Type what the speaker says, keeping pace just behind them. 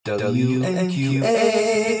WMQA.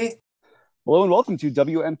 Hello and welcome to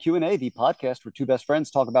WMQ&A, the podcast where two best friends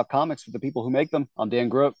talk about comics with the people who make them. I'm Dan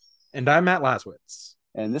Grote, And I'm Matt Laswitz.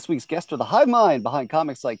 and this week's guests are the hive mind behind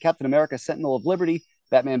comics like Captain America: Sentinel of Liberty,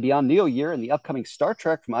 Batman Beyond Neo Year, and the upcoming Star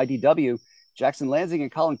Trek from IDW. Jackson Lansing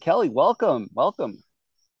and Colin Kelly, welcome.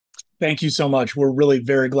 Thank you so much. We're really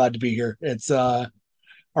very glad to be here. It's our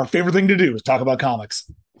favorite thing to do is talk about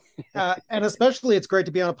comics. And especially it's great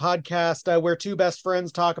to be on a podcast where two best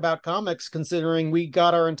friends talk about comics, considering we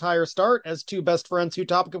got our entire start as two best friends who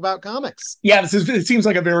talk about comics. Yeah, it seems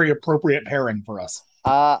like a very appropriate pairing for us.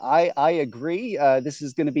 I agree. This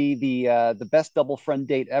is going to be the best double friend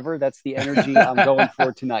date ever. That's the energy I'm going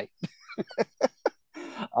for tonight.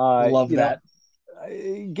 Love that.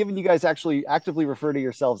 Given you guys actually actively refer to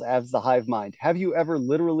yourselves as the hive mind, have you ever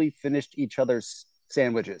literally finished each other's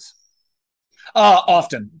sandwiches?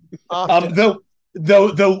 Often. Often.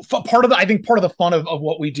 Though part of the fun of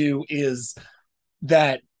what we do is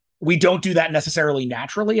that we don't do that necessarily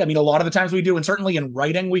naturally. I mean, a lot of the times we do, and certainly in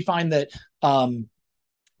writing, we find that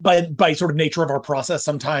by sort of nature of our process,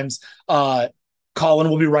 sometimes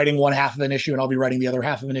Colin will be writing one half of an issue and I'll be writing the other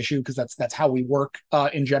half of an issue, because that's how we work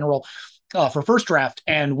in general for first draft,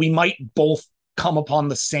 and we might both come upon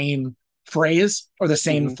the same phrase or the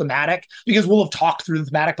same thematic, because we'll have talked through the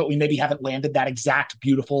thematic, but we maybe haven't landed that exact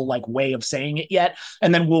beautiful like way of saying it yet,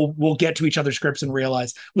 and then we'll get to each other's scripts and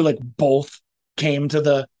realize we like both came to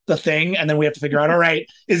the thing, and then we have to figure out, all right,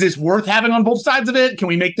 is this worth having on both sides of it? Can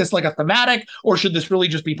we make this like a thematic, or should this really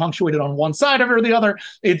just be punctuated on one side of it or the other?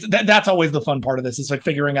 It's that's always the fun part of this, is like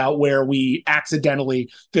figuring out where we accidentally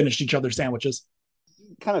finished each other's sandwiches.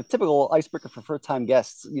 Kind of typical icebreaker for first time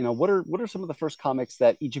guests. You know, what are some of the first comics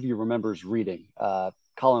that each of you remembers reading?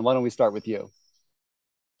 Colin, why don't we start with you?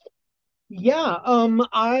 Yeah,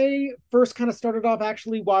 I first kind of started off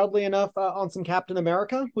actually wildly enough on some Captain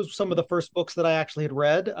America, was some of the first books that I actually had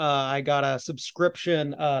read. I got a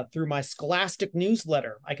subscription through my Scholastic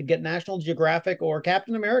newsletter. I could get National Geographic or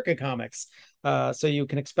Captain America comics. So you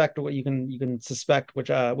can expect what you can suspect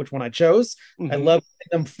which one I chose. I love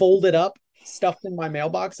them folded up, stuffed in my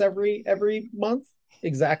mailbox every month,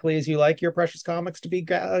 exactly as you like your precious comics to be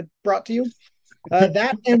brought to you.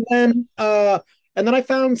 That and then I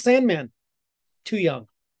found Sandman too young,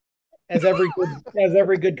 as every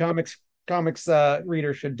good comics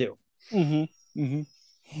reader should do.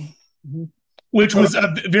 Which was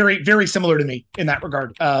very very similar to me in that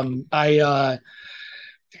regard. I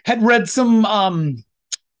had read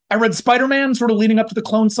I read Spider-Man sort of leading up to the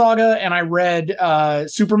Clone Saga, and I read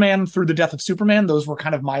Superman through the Death of Superman. Those were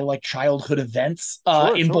kind of my like childhood events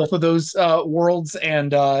in both of those worlds,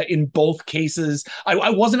 and in both cases, I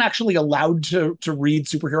wasn't actually allowed to read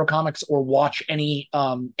superhero comics or watch any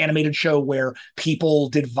animated show where people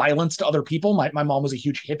did violence to other people. My mom was a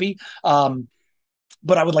huge hippie,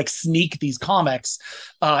 but I would like sneak these comics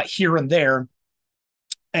here and there,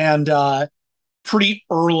 and pretty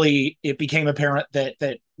early it became apparent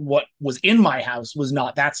that what was in my house was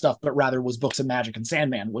not that stuff, but rather was books of magic and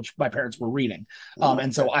Sandman, which my parents were reading.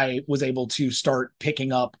 And so I was able to start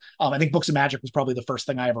picking up, I think books of magic was probably the first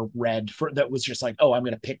thing I ever read that was just like, oh, I'm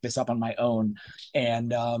going to pick this up on my own.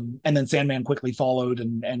 And then Sandman quickly followed,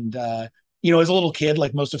 and you know, as a little kid,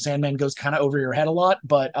 like most of Sandman goes kind of over your head a lot,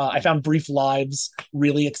 but I found Brief Lives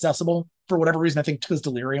really accessible for whatever reason. I think because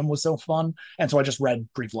Delirium was so fun, and so I just read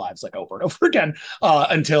Brief Lives like over and over again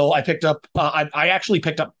until I picked up. I actually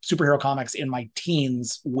picked up superhero comics in my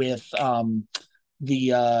teens with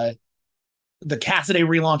the Cassaday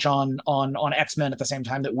relaunch on X-Men at the same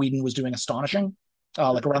time that Whedon was doing Astonishing,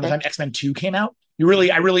 like around the time X-Men 2 came out. I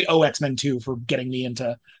really owe X-Men 2 for getting me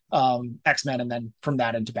into X-Men, and then from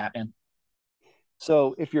that into Batman.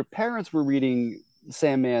 So if your parents were reading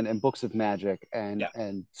Sandman and books of magic, and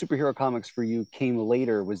superhero comics for you came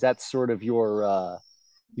later, was that sort of your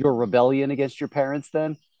rebellion against your parents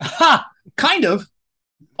then? Kind of.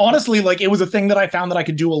 Honestly, like it was a thing that I found that I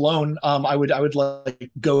could do alone. I would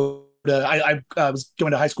like go to, I was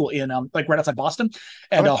going to high school in like right outside Boston,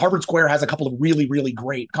 and Harvard Square has a couple of really really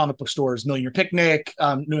great comic book stores: Million Year Picnic,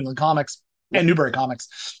 New England Comics, and Newbury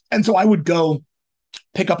Comics. And so I would go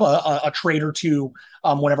pick up a trade or two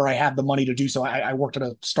whenever I had the money to do so. I worked at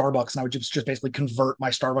a Starbucks, and I would just basically convert my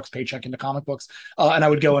Starbucks paycheck into comic books. And I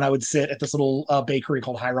would go and I would sit at this little bakery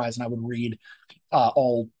called High Rise, and I would read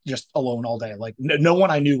all just alone all day. Like no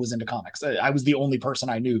one I knew was into comics. I was the only person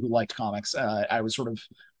I knew who liked comics. I was sort of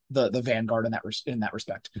the vanguard in that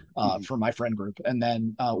respect for my friend group. And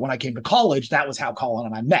then when I came to college, that was how Colin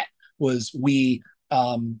and I met. Was we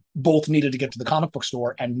both needed to get to the comic book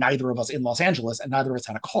store, and neither of us in Los Angeles, and neither of us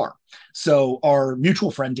had a car. So our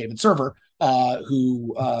mutual friend David Server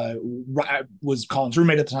who was Colin's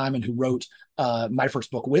roommate at the time and who wrote my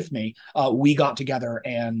first book with me, we got together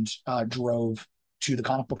and drove to the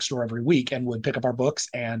comic book store every week and would pick up our books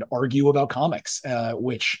and argue about comics,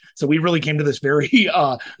 so we really came to this very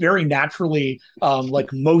very naturally,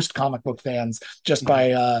 like most comic book fans, just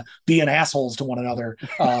by being assholes to one another,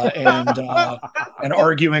 and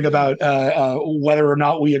arguing about whether or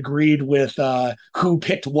not we agreed with who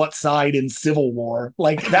picked what side in Civil War.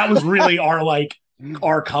 Like that was really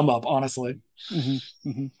our come up, honestly. Mm-hmm,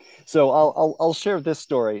 mm-hmm. So I'll share this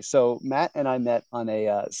story. So Matt and I met on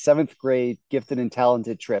a seventh grade gifted and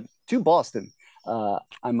talented trip to Boston.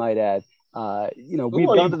 I might add. We've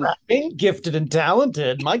gone to the gifted and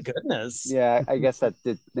talented. My goodness. Yeah, I guess that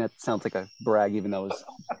sounds like a brag, even though it's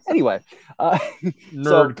anyway.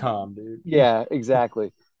 Nerdcom, dude. Yeah,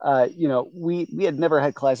 exactly. We had never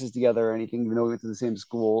had classes together or anything, even though we went to the same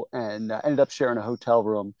school, and ended up sharing a hotel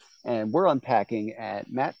room. And we're unpacking, and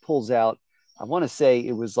Matt pulls out, I want to say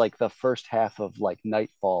it was like the first half of like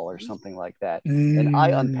Nightfall or something like that. And I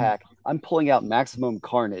unpack, I'm pulling out Maximum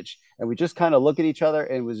Carnage, and we just kind of look at each other,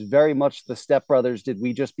 and it was very much the Step Brothers. Did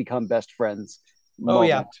we just become best friends?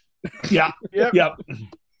 Moment. Yeah. Yep.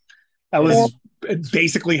 That was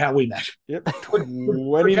basically how we met. Yep.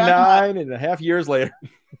 29 and a half years later.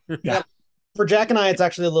 Yeah. For Jack and I, it's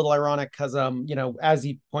actually a little ironic because, as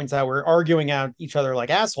he points out, we're arguing out each other like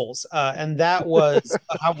assholes. And that was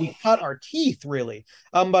how we cut our teeth, really.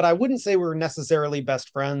 But I wouldn't say we were necessarily best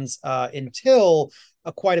friends until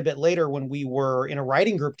quite a bit later when we were in a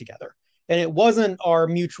writing group together. And it wasn't our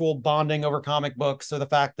mutual bonding over comic books or the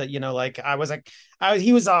fact that, he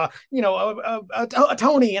was a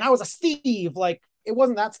Tony and I was a Steve. Like, it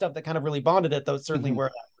wasn't that stuff that kind of really bonded it, though. Certainly where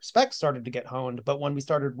that respect started to get honed. But when we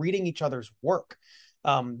started reading each other's work,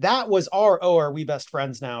 that was are we best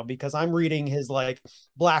friends now? Because I'm reading his like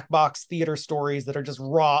black box theater stories that are just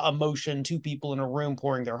raw emotion, two people in a room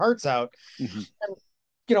pouring their hearts out. And,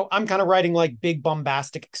 I'm kind of writing like big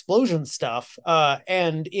bombastic explosion stuff.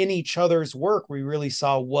 And in each other's work, we really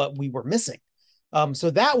saw what we were missing.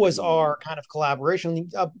 So that was our kind of collaboration.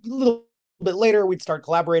 A little bit later, we'd start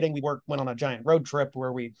collaborating. We went on a giant road trip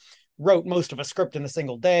where we wrote most of a script in a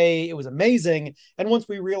single day. It was amazing. And once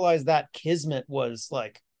we realized that Kismet was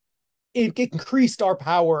like, it increased our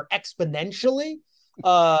power exponentially.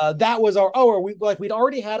 That was we'd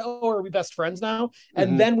already had, are we best friends now?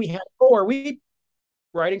 And then we had, are we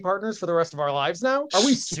writing partners for the rest of our lives now? Are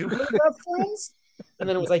we super best friends? And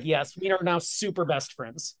then it was like, yes, we are now super best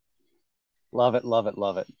friends. Love it, love it,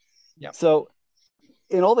 love it. Yeah. So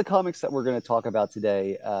in all the comics that we're going to talk about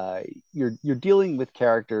today, you're dealing with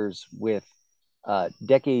characters with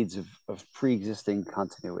decades of pre-existing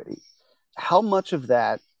continuity. How much of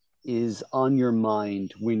that is on your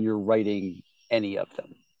mind when you're writing any of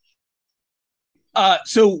them?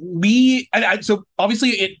 So obviously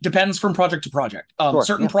it depends from project to project.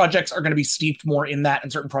 Certain projects are going to be steeped more in that,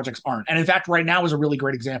 and certain projects aren't. And in fact, right now is a really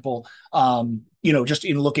great example. Just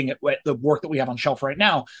in looking at the work that we have on shelf right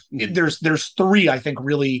now, there's three, I think,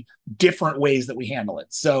 really different ways that we handle it.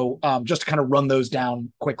 So just to kind of run those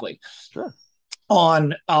down quickly. Sure.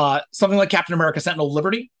 On something like Captain America: Sentinel of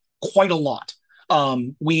Liberty, quite a lot.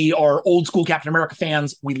 We are old school Captain America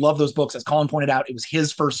fans. We love those books. As Colin pointed out, it was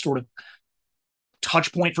his first sort of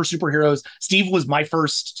touch point for superheroes. Steve was my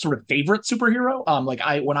first sort of favorite superhero.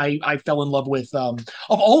 When I fell in love with of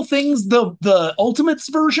all things, the Ultimates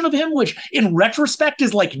version of him, which in retrospect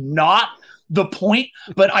is like not the point,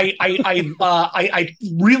 but I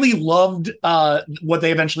really loved what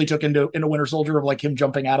they eventually took into Winter Soldier, of like him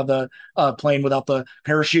jumping out of the plane without the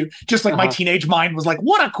parachute. Just like my teenage mind was like,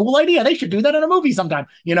 what a cool idea. They should do that in a movie sometime,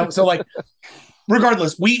 so like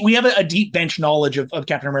regardless, we have a deep bench knowledge of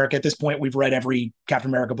Captain America. At this point, we've read every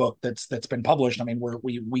Captain America book that's been published. I mean,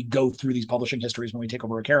 we go through these publishing histories when we take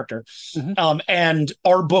over a character. And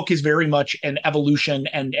our book is very much an evolution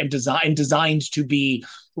and designed to be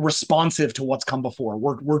responsive to what's come before.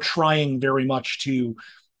 We're trying very much to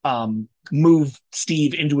move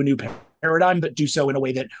Steve into a new paradigm, but do so in a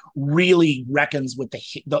way that really reckons with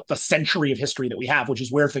the century of history that we have, which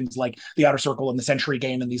is where things like the Outer Circle and the Century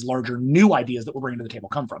Game and these larger new ideas that we're bringing to the table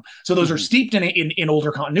come from. So those are steeped in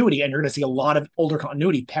older continuity, and you're going to see a lot of older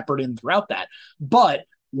continuity peppered in throughout that. But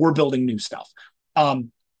we're building new stuff.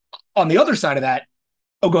 On the other side of that,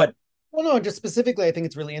 go ahead. Well, no, just specifically, I think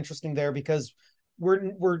it's really interesting there because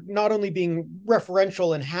we're not only being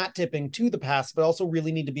referential and hat tipping to the past, but also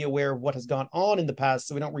really need to be aware of what has gone on in the past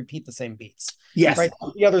so we don't repeat the same beats. Yes. Right.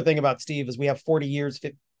 The other thing about Steve is we have 40 years,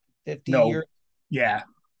 50 years. Yeah.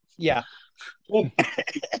 Yeah. Well,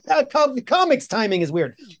 comics timing is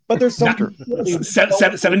weird, but there's some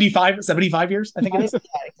 75 years, I think it is. Yeah,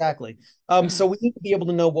 exactly. So we need to be able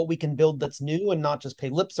to know what we can build that's new and not just pay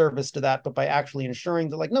lip service to that, but by actually ensuring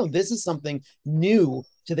that, like, no, this is something new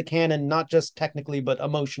to the canon, not just technically, but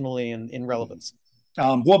emotionally and in relevance.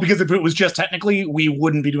 Well, because if it was just technically, we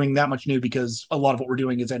wouldn't be doing that much new, because a lot of what we're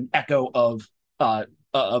doing is an echo of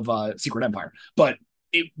Secret Empire. But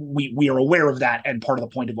we are aware of that, and part of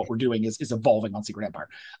the point of what we're doing is evolving on Secret Empire.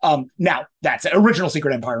 Now that's original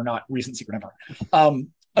Secret Empire, not recent Secret Empire.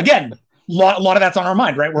 Again, a lot of that's on our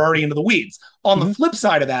mind, right? We're already into the weeds. On the flip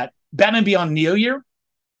side of that, Batman Beyond Neo Year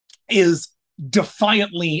is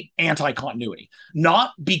defiantly anti-continuity,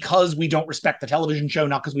 not because we don't respect the television show,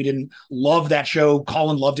 not because we didn't love that show.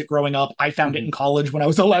 Colin loved it growing up. I found it in college when I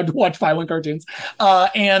was allowed to watch violent cartoons,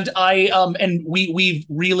 and we've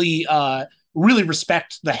really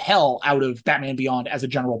respect the hell out of Batman Beyond as a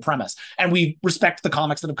general premise. And we respect the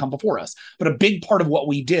comics that have come before us. But a big part of what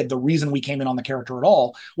we did, the reason we came in on the character at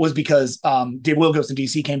all, was because Dave Wilgos and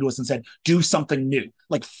DC came to us and said, do something new,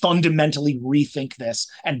 like fundamentally rethink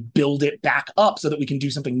this and build it back up so that we can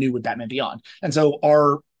do something new with Batman Beyond. And so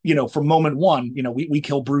from moment one, we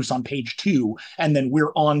kill Bruce on page 2, and then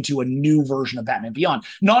we're on to a new version of Batman Beyond.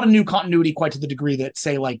 Not a new continuity quite to the degree that,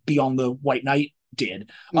 say, like Beyond the White Knight did,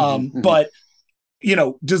 but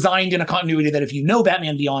designed in a continuity that if you know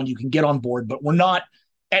Batman Beyond, you can get on board. But we're not,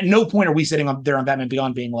 at no point are we sitting up there on Batman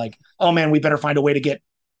Beyond being like, oh man, we better find a way to get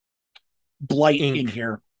Blight in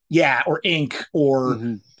here, or Ink,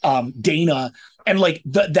 or Dana, and like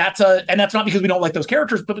that's not because we don't like those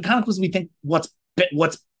characters, but kind of because we think what's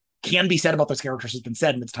can be said about those characters has been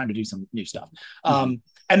said, and it's time to do some new stuff. And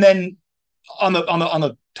then on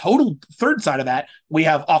the total third side of that, we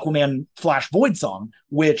have Aquaman Flash Void Song,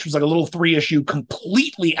 which was like a little 3-issue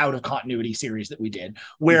completely out of continuity series that we did,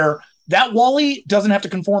 where that Wally doesn't have to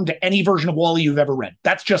conform to any version of Wally you've ever read.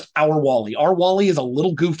 That's just our Wally. Our Wally is a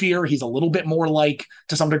little goofier. He's a little bit more like,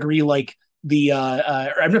 to some degree, like the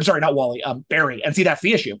I'm sorry, not Wally, Barry. And see, that's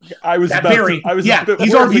the issue. I was that about Barry. To,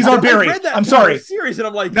 he's our Barry. I'm sorry. Series, and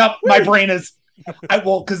I'm like, no, my brain is.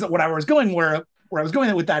 Because what I was going where I was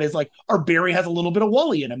going with that is like, our Barry has a little bit of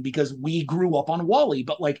Wally in him because we grew up on Wally,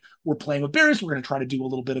 but like we're playing with Barry, so we're going to try to do a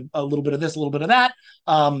little bit of this, a little bit of that.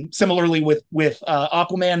 Similarly with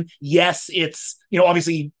Aquaman, yes, it's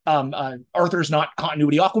obviously Arthur's not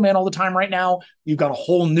continuity Aquaman all the time right now. You've got a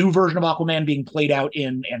whole new version of Aquaman being played out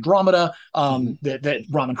in Andromeda that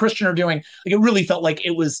Rom and Christian are doing. Like, it really felt like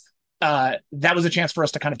it was. That was a chance for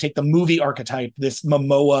us to kind of take the movie archetype, this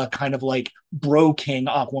Momoa kind of like bro king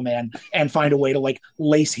Aquaman, and find a way to like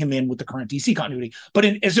lace him in with the current DC continuity. But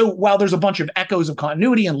so while there's a bunch of echoes of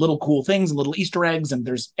continuity and little cool things and little Easter eggs, and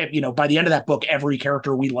there's, by the end of that book, every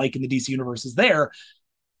character we like in the DC universe is there.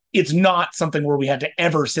 It's not something where we had to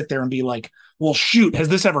ever sit there and be like, well, shoot, has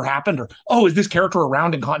this ever happened? Or, oh, is this character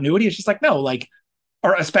around in continuity? It's just like, no, like,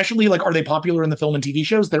 or especially like, are they popular in the film and TV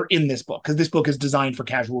shows? They're in this book because this book is designed for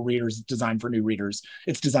casual readers. It's designed for new readers.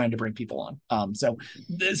 It's designed to bring people on. So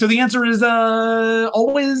the answer is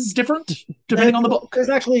always different depending on the book. There's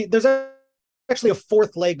actually a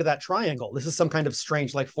fourth leg to that triangle. This is some kind of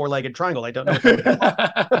strange, like, 4-legged triangle. I don't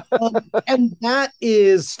know. And that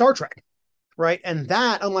is Star Trek, right? And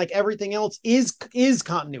that, unlike everything else, is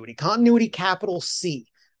continuity. Continuity, capital C.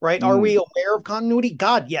 Right? Are we aware of continuity?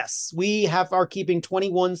 God, yes. We are keeping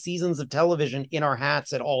 21 seasons of television in our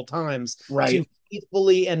hats at all times, right, to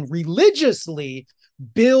faithfully and religiously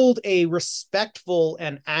build a respectful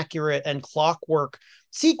and accurate and clockwork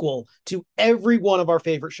sequel to every one of our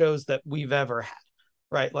favorite shows that we've ever had.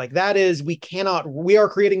 Right? Like, that is, we are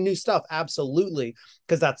creating new stuff. Absolutely.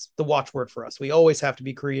 Because that's the watchword for us. We always have to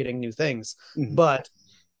be creating new things. But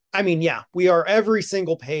I mean, yeah, we are, every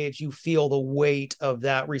single page, you feel the weight of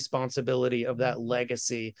that responsibility, of that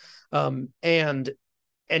legacy. And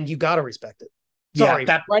you got to respect it. Sorry,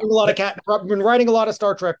 I've been writing a lot of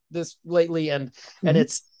Star Trek this lately, and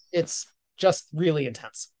it's just really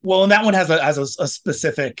intense. Well, and that one has a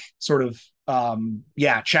specific sort of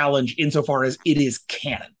challenge insofar as it is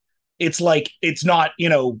canon. It's like, it's not,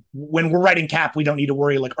 when we're writing Cap, we don't need to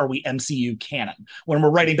worry, like, are we MCU canon? When we're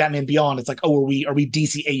writing Batman Beyond, it's like, oh, are we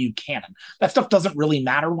DCAU canon? That stuff doesn't really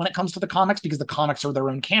matter when it comes to the comics, because the comics are their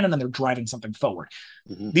own canon and they're driving something forward.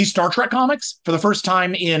 These Star Trek comics, for the first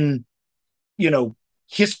time in,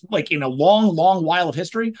 like in a long, long while of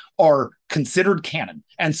history, are considered canon.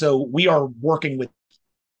 And so we are working with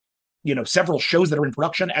several shows that are in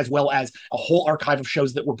production, as well as a whole archive of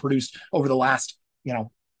shows that were produced over the last,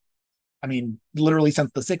 literally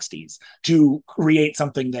since the 60s, to create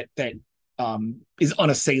something that is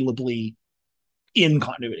unassailably in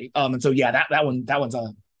continuity. And so yeah, that one's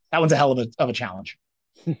a hell of a challenge.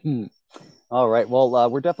 All right. Well,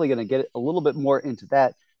 we're definitely going to get a little bit more into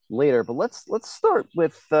that later, but let's start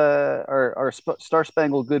with our Star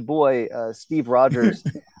Spangled Good Boy, Steve Rogers.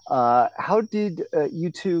 How did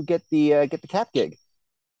you two get the Cap gig?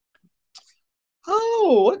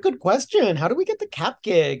 Oh, what a good question. How do we get the Cap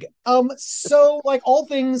gig? So like all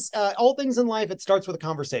things in life, it starts with a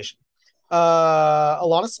conversation.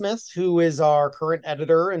 Alana Smith, who is our current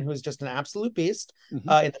editor and who is just an absolute beast, in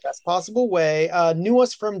the best possible way, knew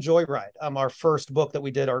us from Joyride, our first book that we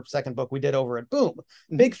did, our second book we did over at Boom.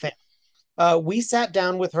 Big fan. We sat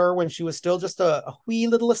down with her when she was still just a wee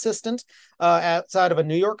little assistant outside of a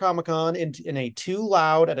New York Comic Con in a too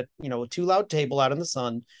loud table out in the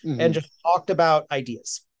sun, and just talked about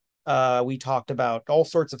ideas. We talked about all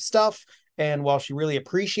sorts of stuff. And while she really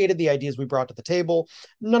appreciated the ideas we brought to the table,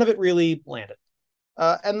 none of it really landed.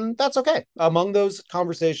 And that's okay. Among those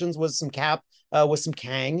conversations was some Cap, was some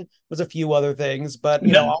Kang, was a few other things. But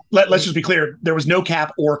let's just be clear: there was no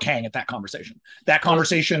Cap or Kang at that conversation. That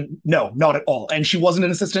conversation, no, not at all. And she wasn't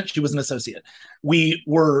an assistant; she was an associate. We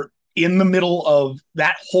were in the middle of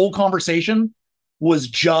that whole conversation. Was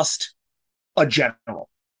just a general.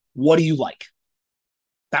 What do you like?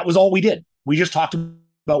 That was all we did. We just talked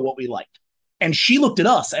about what we liked. And she looked at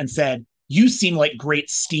us and said, "You seem like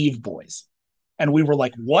great Steve boys." And we were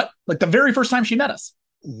like, "What?" Like the very first time she met us.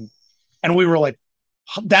 And we were like,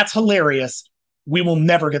 "That's hilarious. We will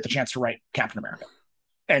never get the chance to write Captain America."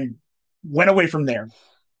 And went away from there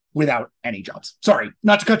without any jobs. Sorry,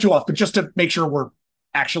 not to cut you off, but just to make sure we're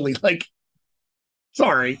actually like,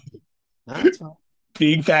 sorry. That's fine.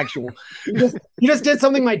 Being factual. You just did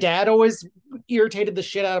something my dad always irritated the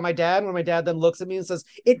shit out of my dad, when my dad then looks at me and says,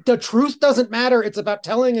 the truth doesn't matter. It's about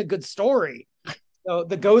telling a good story. So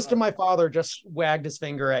the ghost of my father just wagged his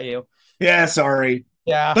finger at you. Yeah, sorry.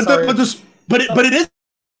 Yeah, but sorry. But it is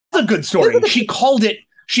a good story. She called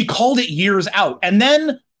it years out, and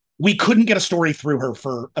then we couldn't get a story through her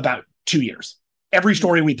for about 2 years. Every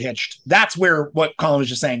story we pitched, that's where what Colin was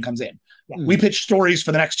just saying comes in. Yeah. We pitched stories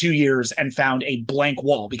for the next 2 years and found a blank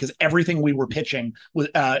wall because everything we were pitching was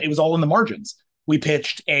it was all in the margins. We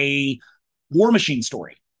pitched a War Machine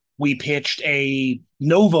story. We pitched a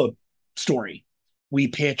Nova story. We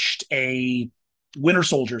pitched a Winter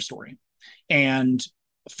Soldier story. And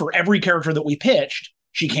for every character that we pitched,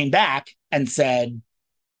 she came back and said,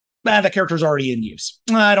 that character's already in use.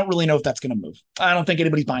 I don't really know if that's going to move. I don't think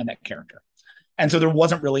anybody's buying that character. And so there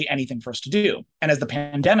wasn't really anything for us to do. And as the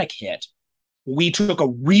pandemic hit, we took a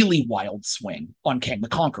really wild swing on Kang the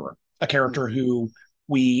Conqueror, a character who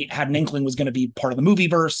we had an inkling was going to be part of the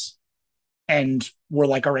movieverse. And we're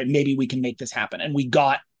like, all right, maybe we can make this happen. And we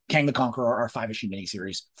got Kang the Conqueror, our 5-issue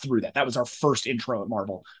miniseries, through that. That was our first intro at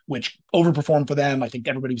Marvel, which overperformed for them. I think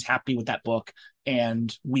everybody was happy with that book.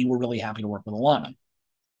 And we were really happy to work with Alana.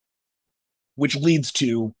 Which leads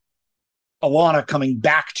to Alana coming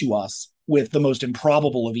back to us with the most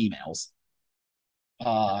improbable of emails,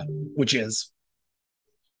 which is,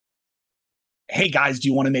 "Hey guys, do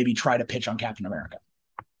you want to maybe try to pitch on Captain America?"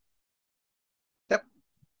 Yep.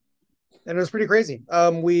 And it was pretty crazy.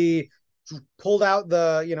 We pulled out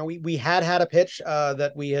we had a pitch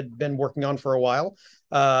that we had been working on for a while.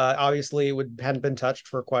 Obviously it hadn't been touched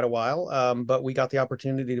for quite a while, but we got the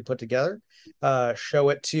opportunity to put together, show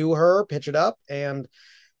it to her, pitch it up, and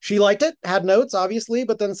she liked it, had notes obviously,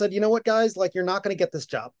 but then said, "You know what, guys, like, you're not going to get this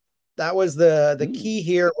job." That was the key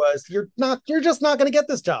here, was you're just not going to get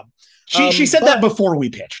this job. She said that before we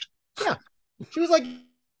pitched. Yeah. She was like,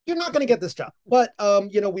 "You're not going to get this job, but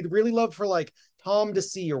we'd really love for like Tom to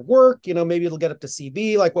see your work, maybe it'll get up to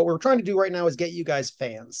CB. Like, what we're trying to do right now is get you guys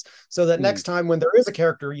fans, so that next time when there is a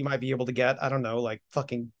character you might be able to get, I don't know, like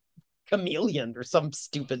fucking Chameleon or some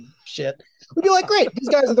stupid shit, we'd be like, great, these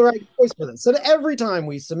guys are the right choice for this." So every time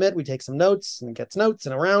we submit, we take some notes and gets notes,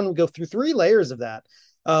 and around we go through 3 layers of that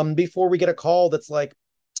before we get a call that's like,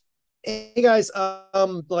 "Hey guys,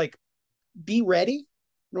 like, be ready."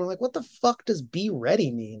 And we're like, what the fuck does "be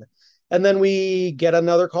ready" mean? And then we get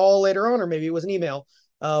another call later on, or maybe it was an email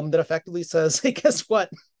that effectively says, "Hey, guess what?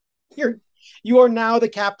 You are now the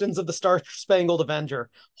captains of the Star Spangled Avenger.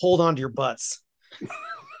 Hold on to your butts."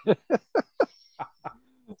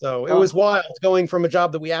 So it was wild, going from a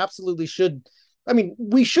job that we absolutely should. I mean,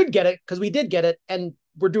 we should get it because we did get it, and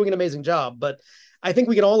we're doing an amazing job. But I think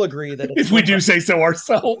we can all agree that if we do say so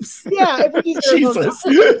ourselves. Yeah, if we do say Jesus.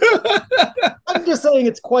 I'm just saying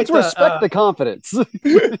it's quite. Let's respect the confidence.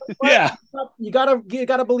 Yeah, you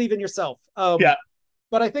gotta believe in yourself. Yeah.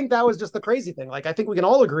 But I think that was just the crazy thing. Like, I think we can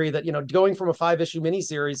all agree that going from a 5-issue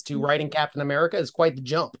miniseries to writing Captain America is quite the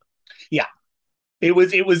jump. Yeah. It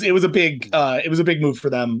was a big move for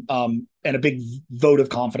them, and a big vote of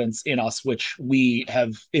confidence in us, which we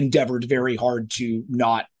have endeavored very hard to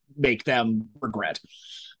not make them regret.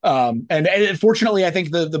 And fortunately, I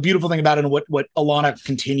think the beautiful thing about it, and what Alana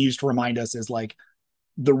continues to remind us, is like,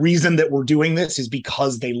 the reason that we're doing this is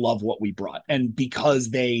because they love what we brought, and because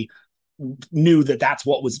they knew that that's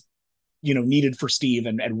what was, needed for Steve,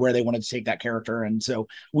 and where they wanted to take that character. And so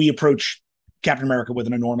we approach Captain America with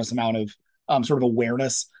an enormous amount of sort of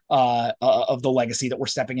awareness of the legacy that we're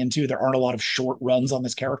stepping into. There aren't a lot of short runs on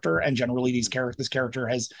this character, and generally this character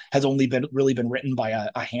has only been written by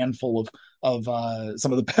a handful of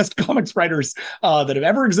some of the best comics writers that have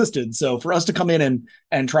ever existed. So for us to come in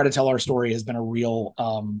and try to tell our story has been a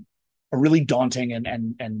really daunting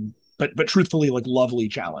and but truthfully, like, lovely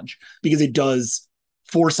challenge, because it does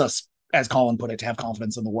force us, as Colin put it, to have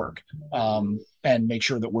confidence in the work, and make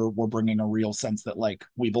sure that we're bringing a real sense that, like,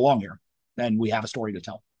 we belong here and we have a story to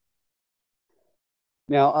tell.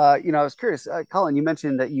 Now, I was curious, Colin, you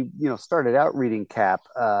mentioned that you started out reading Cap.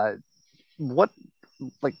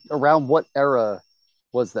 Around what era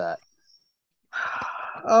was that?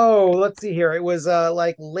 Oh, let's see here. It was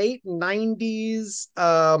like late 90s.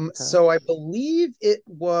 So I believe it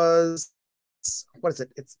was, what is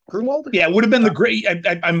it? It's Grunwald? Yeah, it would have been the great.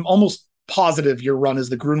 I'm almost positive your run is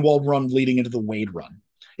the Grunwald run leading into the Wade run.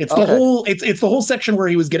 It's the whole. It's the whole section where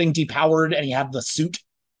he was getting depowered and he had the suit.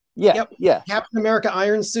 Yeah, yep. Yeah. Captain America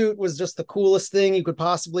Iron Suit was just the coolest thing you could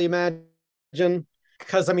possibly imagine.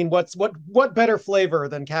 Because I mean, what better flavor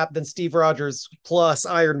than Steve Rogers plus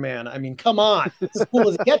Iron Man? I mean, come on, it's as cool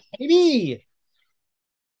as it gets, baby.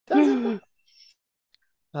 But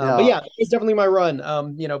yeah, it was definitely my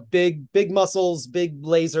run. Big muscles, big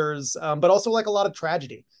lasers, but also like a lot of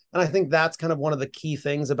tragedy. And I think that's kind of one of the key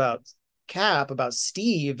things about Cap, about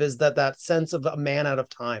Steve, is that sense of a man out of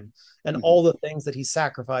time, and all the things that he's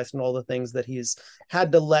sacrificed and all the things that he's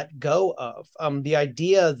had to let go of. The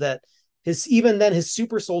idea that his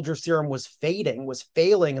super soldier serum was failing,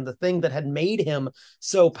 and the thing that had made him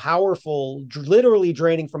so powerful, literally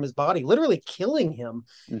draining from his body, literally killing him.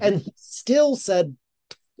 And he still said,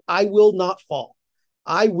 I will not fall.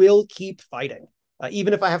 I will keep fighting,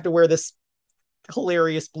 even if I have to wear this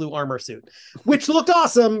hilarious blue armor suit, which looked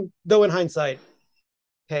awesome, though in hindsight,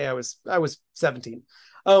 hey, I was 17.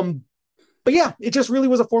 But yeah, it just really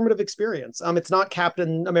was a formative experience. It's not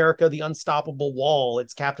Captain America, the unstoppable wall.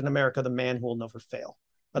 It's Captain America, the man who will never fail,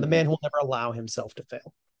 the man who will never allow himself to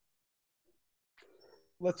fail.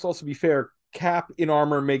 Let's also be fair. Cap in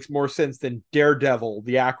armor makes more sense than Daredevil,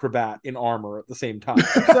 the acrobat, in armor at the same time.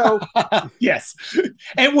 So yes,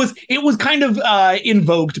 it was kind of in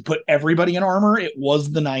vogue to put everybody in armor. It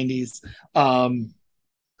was the 90s.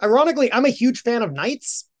 Ironically, I'm a huge fan of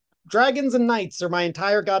knights. Dragons and knights are my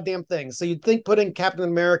entire goddamn thing. So you'd think putting Captain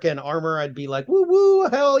America in armor, I'd be like, woo woo,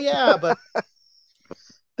 hell yeah. But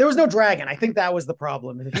there was no dragon. I think that was the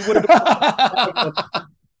problem. If you would have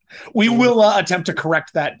we will attempt to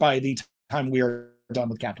correct that by the time we are done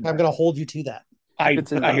with Captain America. I'm going to hold you to that. I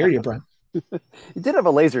hear you, Brian. You did have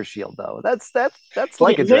a laser shield, though. That's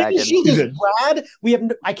like a dragon. Laser shield is rad.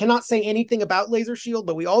 I cannot say anything about laser shield,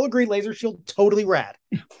 but we all agree laser shield totally rad.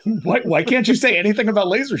 Why can't you say anything about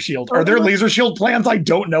laser shield? Are there laser shield plans I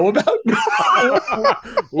don't know about?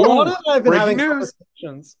 I've been having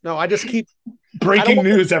conversations. No, I just keep breaking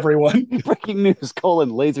news, everyone. Breaking news: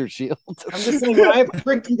 laser shield. I'm just saying, when I have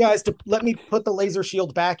tricked you guys to let me put the laser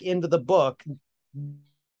shield back into the book,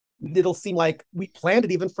 it'll seem like we planned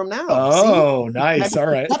it even from now. Oh, see? Nice. All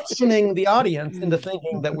right. Captioning the audience into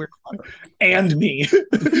thinking that we're clever. And me.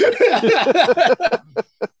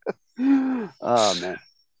 Oh man.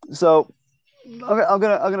 So I'm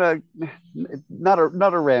gonna not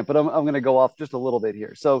a rant, but I'm gonna go off just a little bit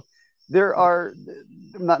here. So there are,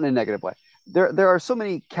 not in a negative way, there are so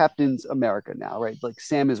many Captains America now, right? Like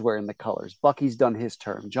Sam is wearing the colors, Bucky's done his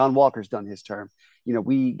term, John Walker's done his term.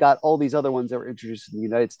 We got all these other ones that were introduced in the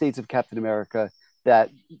United States of Captain America that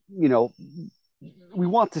we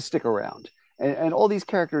want to stick around. And all these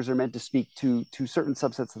characters are meant to speak to certain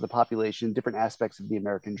subsets of the population, different aspects of the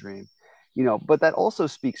American dream. But that also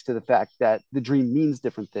speaks to the fact that the dream means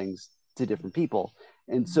different things to different people.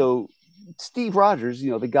 And so Steve Rogers,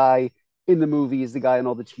 the guy in the movie, is the guy in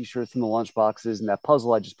all the t-shirts and the lunch boxes and that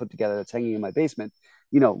puzzle I just put together that's hanging in my basement,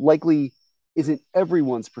 likely isn't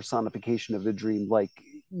everyone's personification of the dream like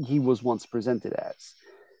he was once presented as.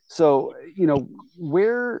 So,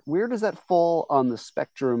 where does that fall on the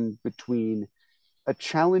spectrum between a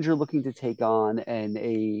challenger looking to take on and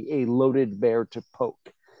a loaded bear to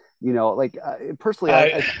poke? Personally,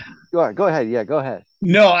 go ahead. Yeah, go ahead.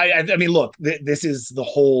 No, I mean, look, this is the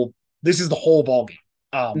whole this is the whole ballgame.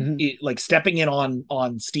 Like stepping in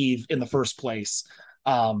on Steve in the first place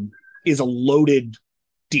is a loaded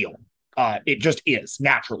deal. It just is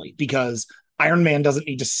naturally, because Iron Man doesn't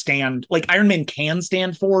need to stand, like Iron Man can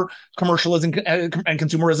stand for commercialism and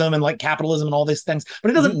consumerism and like capitalism and all these things,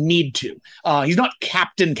 but it doesn't need to. He's not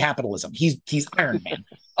Captain Capitalism. He's Iron Man.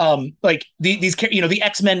 Like these, you know, the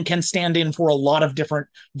X-Men can stand in for a lot of different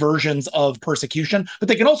versions of persecution, but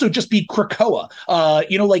they can also just be Krakoa.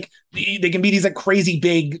 You know, like they can be these like crazy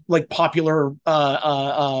big, like popular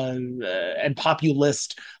and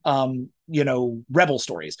populist, you know, rebel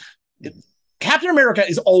stories. Captain America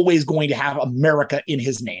is always going to have America in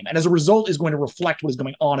his name, and as a result is going to reflect what is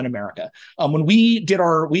going on in America. When we did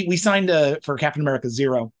we signed for Captain America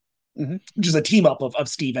Zero, which is a team up of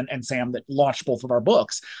Steve and Sam that launched both of our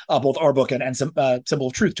books, both our book and Symbol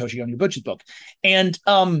of Truth, Toshi Onyebuchi's book. And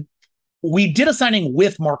we did a signing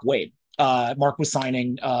with Mark Waid. Mark was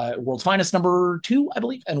signing World's Finest #2, I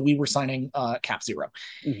believe, and we were signing Cap Zero.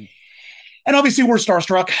 And obviously we're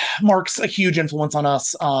starstruck. Mark's a huge influence on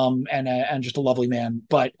us, and just a lovely man.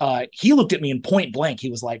 But he looked at me in point blank. He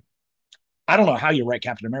was like, "I don't know how you write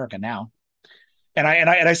Captain America now." And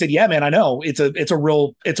I said, "Yeah, man, I know. It's a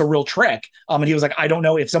real trick." And he was like, "I don't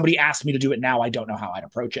know if somebody asked me to do it now. I don't know how I'd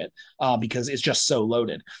approach it because it's just so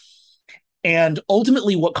loaded." And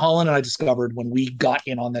ultimately, what Colin and I discovered when we got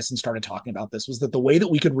in on this and started talking about this was that the way that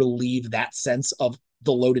we could relieve that sense of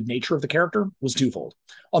the loaded nature of the character was twofold.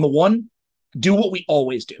 On the one, do what we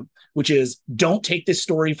always do, which is don't take this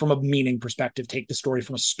story from a meaning perspective. Take the story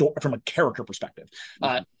from a character perspective.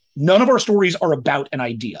 None of our stories are about an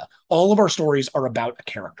idea. All of our stories are about a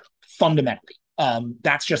character, fundamentally.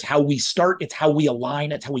 That's just how we start. It's how we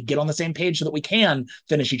align. It's how we get on the same page so that we can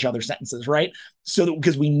finish each other's sentences, right? So that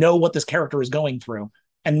because we know what this character is going through,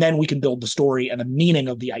 and then we can build the story and the meaning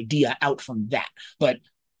of the idea out from that. But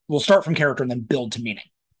we'll start from character and then build to meaning.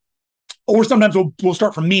 Or sometimes we'll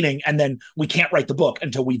start from meaning and then we can't write the book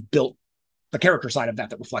until we've built the character side of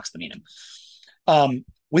that reflects the meaning.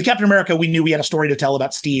 With Captain America, we knew we had a story to tell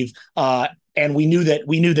about Steve, and we knew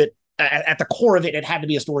that at the core of it, it had to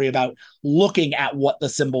be a story about looking at what the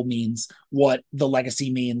symbol means, what the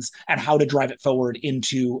legacy means, and how to drive it forward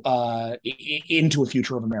into a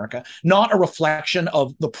future of America. Not a reflection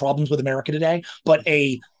of the problems with America today, but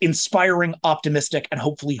a inspiring, optimistic, and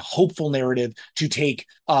hopefully hopeful narrative to take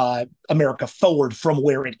America forward from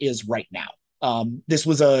where it is right now. This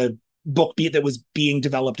was a book that was being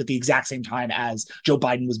developed at the exact same time as Joe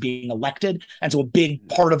Biden was being elected. And so a big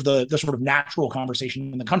part of the sort of natural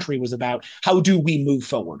conversation in the country was about how do we move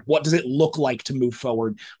forward? What does it look like to move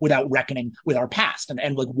forward without reckoning with our past?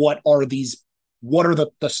 And like, what are the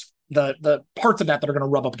parts of that are going to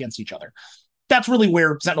rub up against each other? That's really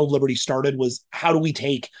where Sentinel of Liberty started, was how do we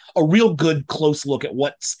take a real good close look at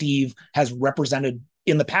what Steve has represented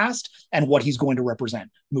in the past and what he's going to represent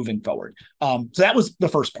moving forward. So that was the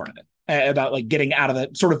first part of it, about like getting out of the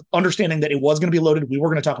sort of understanding that it was going to be loaded. We were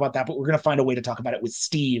going to talk about that, but we're going to find a way to talk about it with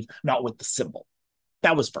Steve, not with the symbol.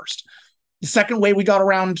 That was first. The second way we got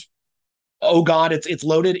around, oh God, it's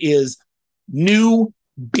loaded, is new,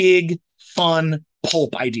 big, fun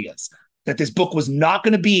pulp ideas. That this book was not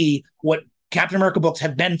going to be what Captain America books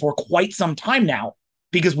have been for quite some time now,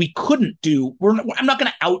 because we couldn't do, I'm not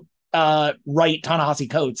going to write Ta-Nehisi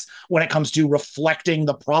Coates when it comes to reflecting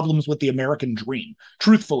the problems with the American dream.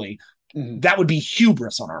 Truthfully, that would be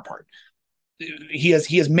hubris on our part. He is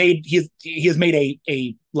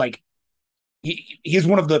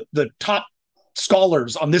one of the top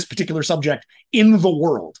scholars on this particular subject in the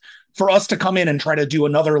world. For us to come in and try to do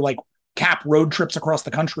another like Cap road trips across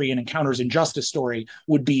the country and encounters injustice story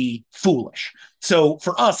would be foolish. So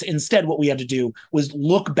for us, instead, what we had to do was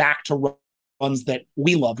look back to runs that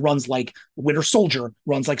we loved, runs like Winter Soldier,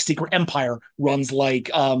 runs like Secret Empire, runs like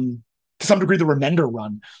to some degree the Remender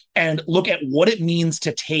run, and look at what it means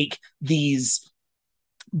to take these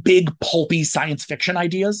big pulpy science fiction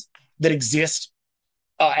ideas that exist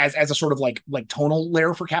as a sort of like tonal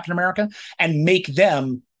layer for Captain America and make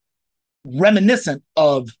them reminiscent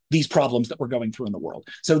of these problems that we're going through in the world.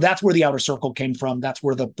 So that's where the Outer Circle came from. That's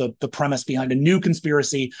where the premise behind a new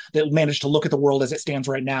conspiracy that managed to look at the world as it stands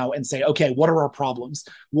right now and say, okay, what are our problems?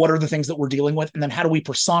 What are the things that we're dealing with? And then how do we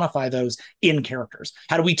personify those in characters?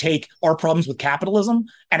 How do we take our problems with capitalism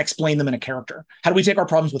and explain them in a character? How do we take our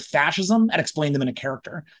problems with fascism and explain them in a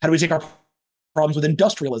character? How do we take our problems with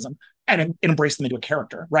industrialism and embrace them into a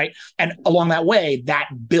character, right? And along that way, that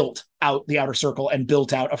built out the Outer Circle and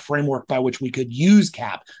built out a framework by which we could use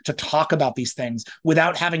Cap to talk about these things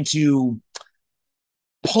without having to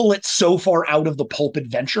pull it so far out of the pulp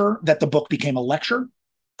adventure that the book became a lecture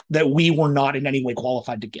that we were not in any way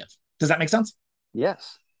qualified to give. Does that make sense?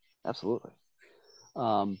 Yes, absolutely.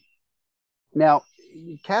 Now,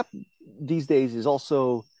 Cap these days is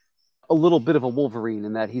also a little bit of a Wolverine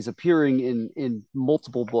in that he's appearing in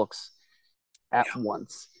multiple books at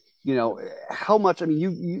once. You know, how much? I mean,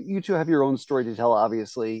 you two have your own story to tell,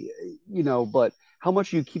 obviously. You know, but how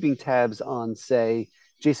much are you keeping tabs on, say,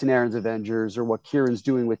 Jason Aaron's Avengers or what Kieran's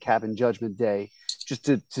doing with Cap in Judgment Day, just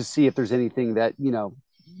to see if there's anything that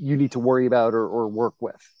you need to worry about or work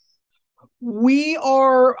with? We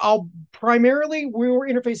are primarily we were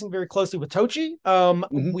interfacing very closely with Tochi.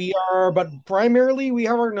 But primarily we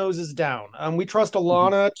have our noses down. We trust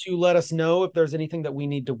Alana to let us know if there's anything that we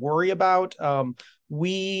need to worry about.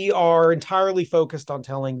 We are entirely focused on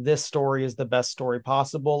telling this story is the best story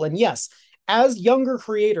possible. And yes, as younger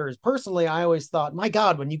creators, personally, I always thought, my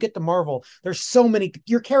God, when you get to Marvel, there's so many,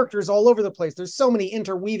 your characters all over the place. There's so many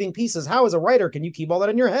interweaving pieces. How, as a writer, can you keep all that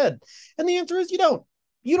in your head? And the answer is you don't.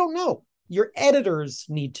 You don't know. Your editors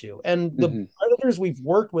need to. And the editors we've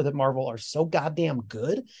worked with at Marvel are so goddamn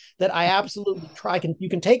good that I absolutely you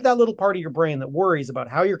can take that little part of your brain that worries about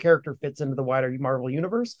how your character fits into the wider Marvel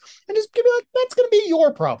universe and just be like, that's going to be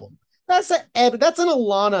your problem. That's an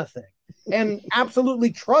Alana thing. And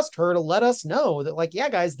absolutely trust her to let us know that, like, yeah,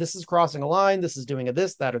 guys, this is crossing a line. This is doing a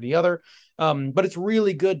this, that, or the other. But it's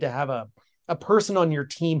really good to have a person on your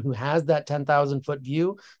team who has that 10,000 foot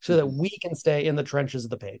view so that we can stay in the trenches of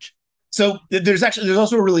the page. So there's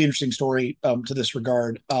also a really interesting story to this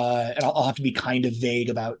regard, and I'll have to be kind of vague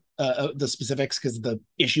about the specifics because the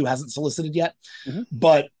issue hasn't solicited yet.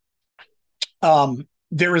 But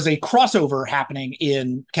there is a crossover happening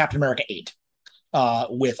in Captain America 8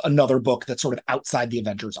 with another book that's sort of outside the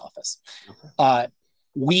Avengers office.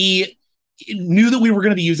 We knew that we were going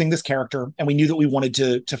to be using this character, and we knew that we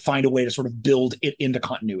wanted to find a way to sort of build it into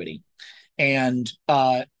continuity. And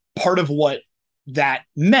part of what that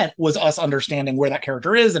meant was us understanding where that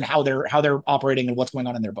character is and how they're operating and what's going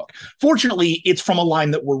on in their book. Fortunately, it's from a line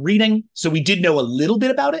that we're reading, so we did know a little bit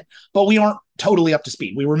about it, but we aren't totally up to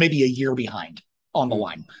speed. We were maybe a year behind on the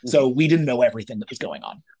line, so we didn't know everything that was going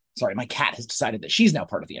on. Sorry, my cat has decided that she's now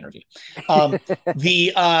part of the interview.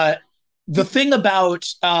 The thing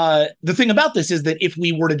about this is that if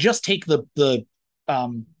we were to just take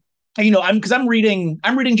I'm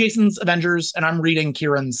reading Jason's Avengers and I'm reading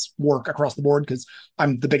Kieran's work across the board because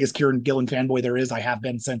I'm the biggest Kieran Gillen fanboy there is. I have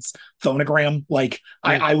been since Phonogram. Like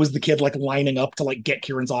I was the kid like lining up to like get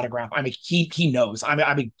Kieran's autograph. I mean, he knows. I'm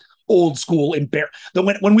a old school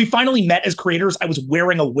when we finally met as creators, I was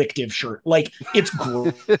wearing a Wictive shirt. Like it's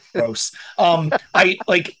gross. I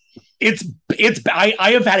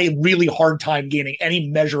have had a really hard time gaining any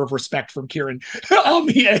measure of respect from Kieran. And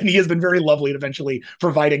he has been very lovely at eventually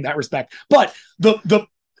providing that respect. But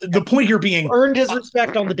the point here being earned his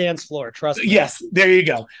respect on the dance floor. Trust me. Yes, there you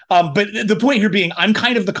go. But the point here being, I'm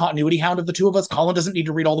kind of the continuity hound of the two of us. Colin doesn't need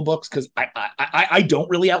to read all the books because I don't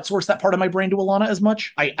really outsource that part of my brain to Alana as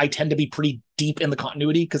much. I tend to be pretty deep in the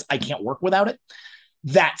continuity because I can't work without it.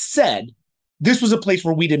 That said, this was a place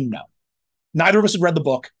where we didn't know. Neither of us had read the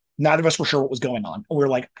book. Neither of us were sure what was going on. And we were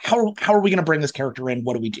like, how are we going to bring this character in?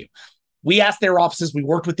 What do we do? We asked their offices. We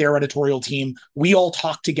worked with their editorial team. We all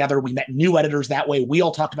talked together. We met new editors that way. We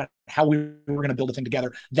all talked about how we were going to build a thing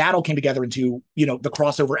together. That all came together into, the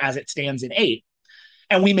crossover as it stands in 8.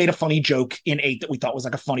 And we made a funny joke in 8 that we thought was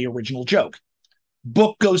like a funny original joke.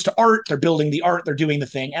 Book goes to art. They're building the art. They're doing the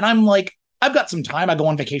thing. And I'm like, I've got some time. I go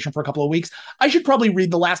on vacation for a couple of weeks. I should probably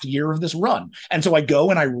read the last year of this run. And so I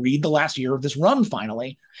go and I read the last year of this run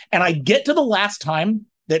finally. And I get to the last time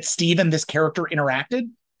that Steve and this character interacted.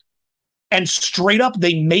 And straight up,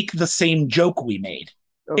 they make the same joke we made.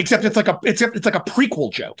 Okay. Except it's like a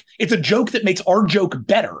prequel joke. It's a joke that makes our joke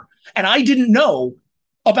better. And I didn't know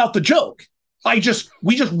about the joke. We just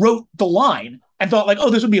wrote the line and thought like, oh,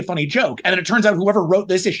 this would be a funny joke. And then it turns out whoever wrote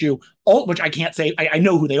this issue, which I can't say, I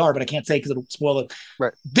know who they are, but I can't say because it'll spoil it.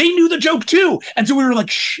 Right. They knew the joke too. And so we were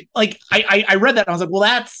like, I read that and I was like, well,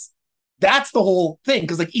 that's the whole thing.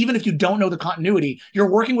 Because like, even if you don't know the continuity, you're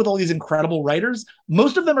working with all these incredible writers.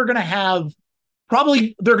 Most of them are going to have,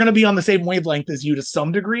 they're going to be on the same wavelength as you to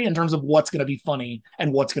some degree in terms of what's going to be funny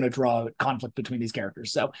and what's going to draw conflict between these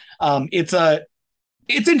characters. So it's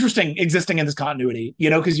interesting existing in this continuity,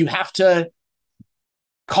 because you have to,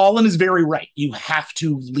 Colin is very right. You have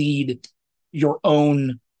to lead your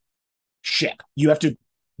own ship. You have to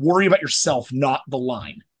worry about yourself, not the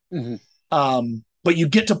line. Mm-hmm. But you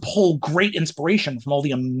get to pull great inspiration from all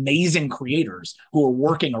the amazing creators who are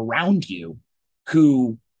working around you,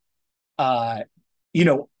 who, oftentimes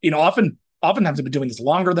have been doing this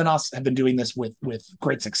longer than us, have been doing this with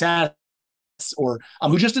great success, or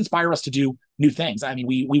who just inspire us to do new things. I mean,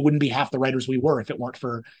 we wouldn't be half the writers we were if it weren't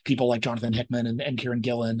for people like Jonathan Hickman and Kieran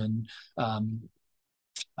Gillen and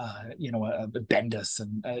Bendis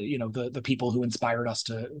and the people who inspired us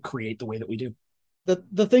to create the way that we do.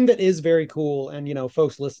 The thing that is very cool, and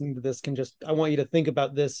folks listening to this I want you to think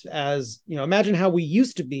about this as, imagine how we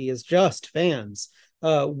used to be as just fans.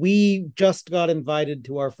 We just got invited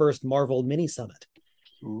to our first Marvel mini summit.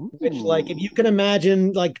 Ooh. Which, like, if you can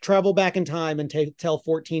imagine, like, travel back in time and tell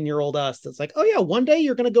 14-year-old us that's like, oh yeah, one day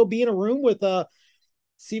you're gonna go be in a room with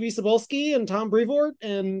C.B. Cebulski and Tom Brevoort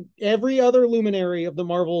and every other luminary of the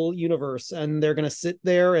Marvel universe, and they're gonna sit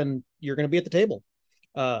there and you're gonna be at the table.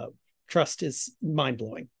 Trust is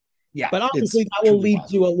mind-blowing. Yeah, but obviously that will lead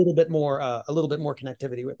to a little bit more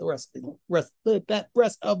connectivity with the rest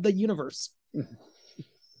of the universe.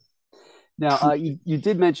 Now, you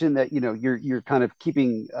did mention that you're kind of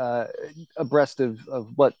keeping abreast of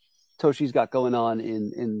what Toshi's got going on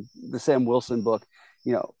in the Sam Wilson book.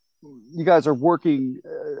 You guys are working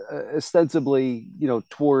ostensibly,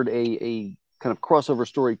 toward a kind of crossover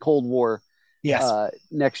story, Cold War, yes,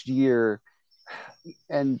 next year,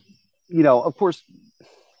 and of course,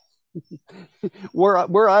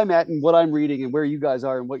 where I'm at and what I'm reading and where you guys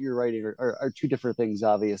are and what you're writing are two different things,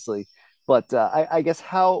 obviously. But I guess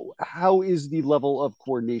how is the level of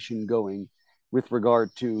coordination going with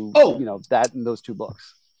regard to that and those two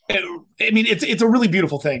books? I mean, it's a really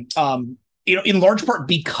beautiful thing. In large part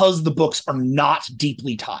because the books are not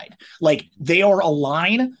deeply tied. Like, they are a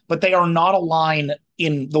line, but they are not a line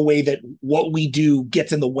in the way that what we do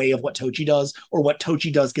gets in the way of what Tochi does, or what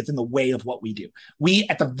Tochi does gets in the way of what we do. We,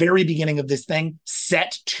 at the very beginning of this thing,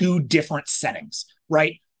 set two different settings,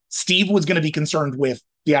 right? Steve was going to be concerned with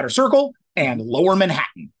the Outer Circle and Lower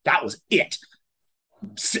Manhattan. That was it.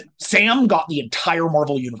 Sam got the entire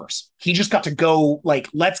Marvel universe. He just got to go, like,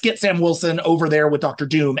 let's get Sam Wilson over there with Doctor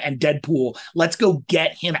Doom and Deadpool. Let's go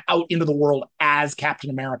get him out into the world as Captain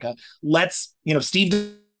America.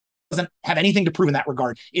 Steve doesn't have anything to prove in that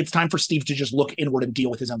regard. It's time for Steve to just look inward and deal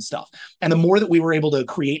with his own stuff. And the more that we were able to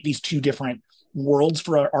create these two different worlds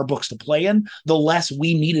for our books to play in, the less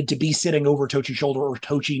we needed to be sitting over Tochi's shoulder, or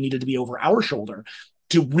Tochi needed to be over our shoulder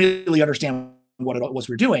to really understand what it was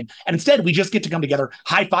we were doing. And instead, we just get to come together,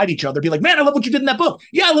 high-five each other, be like, man, I love what you did in that book.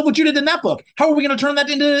 Yeah, I love what you did in that book. How are we going to turn that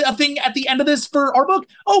into a thing at the end of this for our book?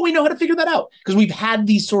 Oh, we know how to figure that out. Because we've had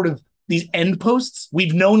these end posts.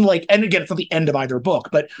 We've known, like, and again, it's not the end of either book,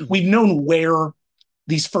 but we've known where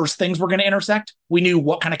these first things were going to intersect. We knew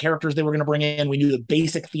what kind of characters they were going to bring in. We knew the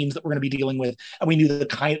basic themes that we're going to be dealing with. And we knew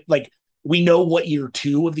we know what year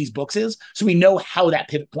 2 of these books is, so we know how that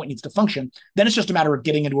pivot point needs to function. Then it's just a matter of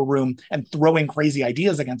getting into a room and throwing crazy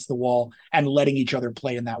ideas against the wall and letting each other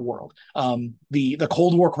play in that world. The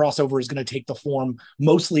Cold War crossover is going to take the form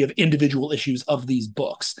mostly of individual issues of these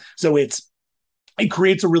books. So it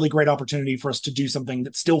creates a really great opportunity for us to do something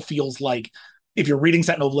that still feels like, if you're reading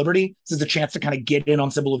Sentinel of Liberty, this is a chance to kind of get in on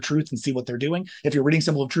Symbol of Truth and see what they're doing. If you're reading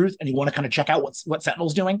Symbol of Truth and you want to kind of check out what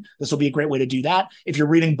Sentinel's doing, this will be a great way to do that. If you're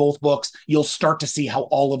reading both books, you'll start to see how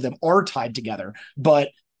all of them are tied together.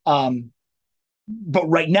 But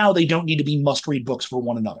right now, they don't need to be must-read books for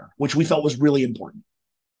one another, which we felt was really important.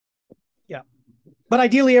 Yeah. But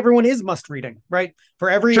ideally, everyone is must-reading, right?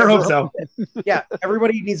 Sure hope so. Yeah,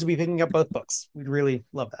 everybody needs to be picking up both books. We'd really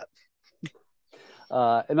love that.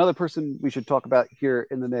 Another person we should talk about here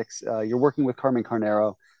in the mix, you're working with Carmen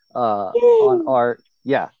Carnero on art.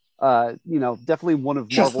 Yeah. Definitely one of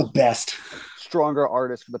just Marvel's the best stronger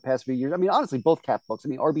artists for the past few years. I mean, honestly, both Cap books. I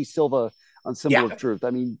mean, R.B. Silva on Symbol of Truth.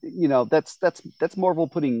 I mean, that's Marvel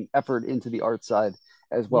putting effort into the art side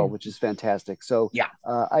as well, which is fantastic. So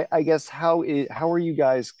I guess how are you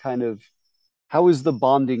guys how is the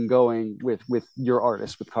bonding going with your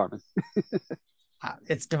artist, with Carmen?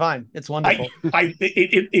 It's divine. It's wonderful.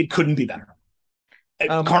 It couldn't be better.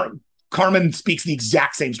 Carmen speaks the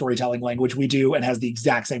exact same storytelling language we do and has the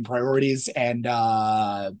exact same priorities. And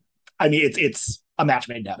it's a match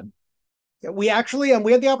made in heaven. We actually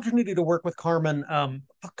we had the opportunity to work with Carmen a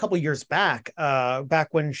couple years back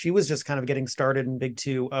when she was just kind of getting started in Big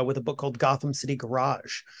Two with a book called Gotham City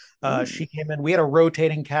Garage. She came in. We had a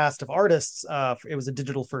rotating cast of artists. It was a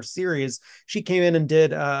digital first series. She came in and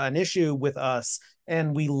did an issue with us,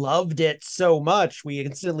 and we loved it so much. We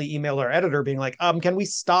instantly emailed our editor being like, can we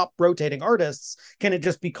stop rotating artists? Can it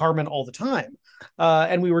just be Carmen all the time?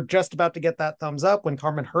 And we were just about to get that thumbs up when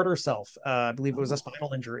Carmen hurt herself. I believe it was a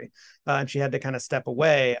spinal injury, and she had to kind of step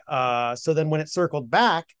away. So then when it circled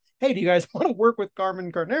back, hey, do you guys want to work with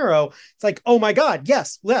Carmen Carnero? It's like, oh my God,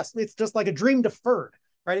 yes. It's just like a dream deferred,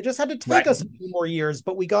 right? It just had to take us a few more years,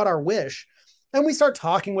 but we got our wish. And we start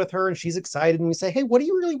talking with her and she's excited and we say, hey, what do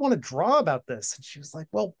you really want to draw about this? And she was like,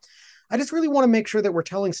 well, I just really want to make sure that we're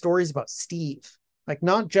telling stories about Steve, like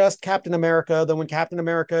not just Captain America. Then when Captain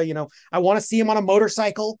America, I want to see him on a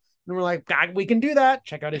motorcycle. And we're like, God, we can do that.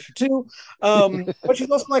 Check out issue 2. But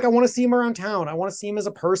she's also like, I want to see him around town. I want to see him as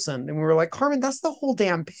a person. And we were like, Carmen, that's the whole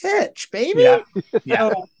damn pitch, baby. Yeah.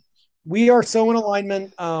 So we are so in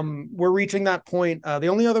alignment. We're reaching that point. The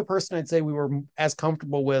only other person I'd say we were as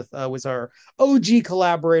comfortable with was our OG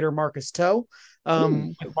collaborator, Marcus Toe.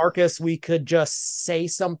 With Marcus, we could just say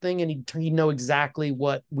something and he'd know exactly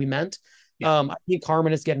what we meant. I think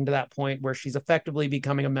Carmen is getting to that point where she's effectively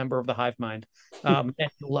becoming a member of the hive mind. And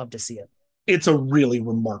you'll love to see it. It's a really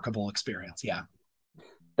remarkable experience. Yeah.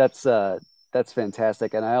 That's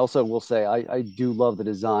fantastic. And I also will say, I do love the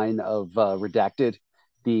design of Redacted,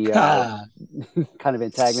 the kind of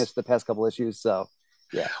antagonist the past couple issues. So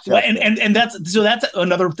yeah. Well, and that's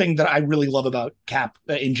another thing that I really love about Cap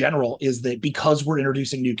in general is that because we're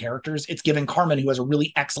introducing new characters, it's giving Carmen, who has a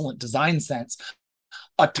really excellent design sense,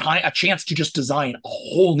 a chance to just design a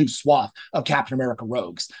whole new swath of Captain America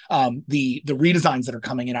rogues. The redesigns that are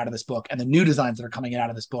coming in out of this book and the new designs that are coming in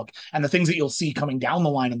out of this book and the things that you'll see coming down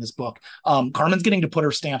the line in this book, Carmen's getting to put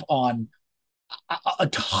her stamp on a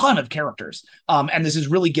ton of characters. And this is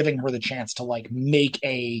really giving her the chance to like make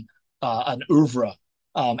an oeuvre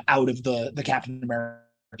out of the Captain America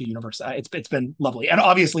universe. It's been lovely. And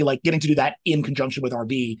obviously like getting to do that in conjunction with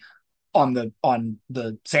RB on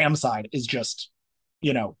the Sam side is just,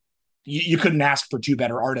 you couldn't ask for two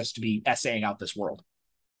better artists to be essaying out this world.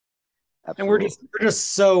 Absolutely.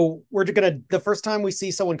 And we're gonna the first time we see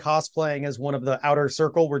someone cosplaying as one of the Outer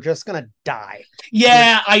Circle, we're just gonna die.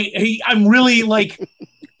 Yeah, I'm really like,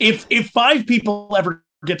 if 5 people ever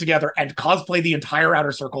get together and cosplay the entire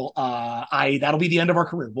Outer Circle, that'll be the end of our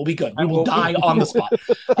career. We'll be good. We will die on the spot.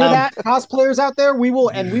 That cosplayers out there, we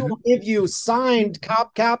will give you signed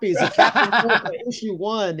copies of Captain America issue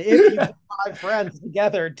 1 if you have 5 friends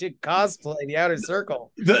together to cosplay the Outer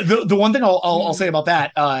Circle. The one thing I'll say about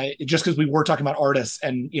that, just because we were talking about artists,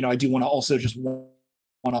 and I do want to also just one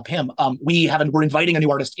up him. We're inviting a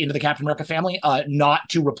new artist into the Captain America family, not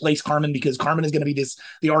to replace Carmen, because Carmen is going to be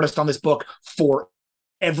the artist on this book for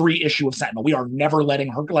every issue of Sentinel. We are never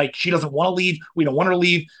letting her, like, she doesn't want to leave. We don't want her to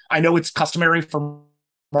leave. I know it's customary for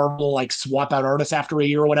Marvel, like, swap out artists after a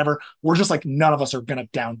year or whatever. We're just like, none of us are gonna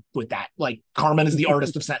down with that. Like, Carmen is the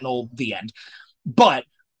artist of Sentinel, the end. But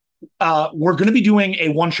we're going to be doing a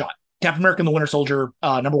one-shot, Captain America and the Winter Soldier,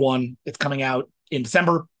 #1. It's coming out in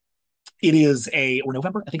December. It is or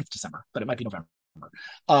November? I think it's December, but it might be November.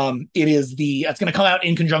 It's going to come out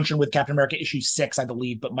in conjunction with Captain America issue 6, I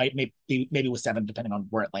believe, but maybe with 7, depending on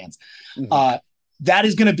where it lands. Mm-hmm. That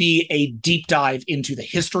is going to be a deep dive into the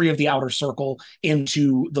history of the Outer Circle,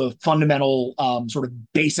 into the fundamental sort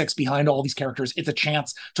of basics behind all these characters. It's a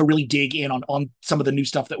chance to really dig in on some of the new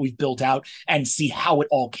stuff that we've built out and see how it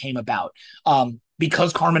all came about.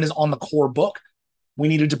 Because Carmen is on the core book, we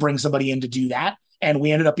needed to bring somebody in to do that. And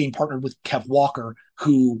we ended up being partnered with Kev Walker,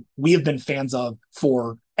 who we have been fans of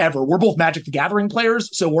forever. We're both Magic the Gathering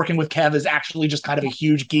players, so working with Kev is actually just kind of a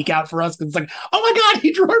huge geek out for us, because it's like, oh my God,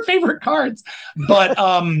 he drew our favorite cards. But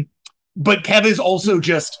Kev is also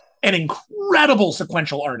just an incredible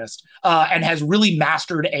sequential artist, and has really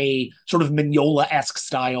mastered a sort of Mignola-esque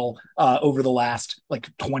style over the last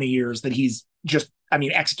 20 years that he's just,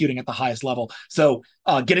 executing at the highest level. So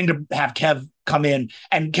getting to have Kev come in,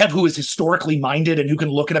 and Kev, who is historically minded and who can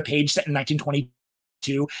look at a page set in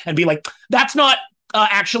 1922 and be like, that's not,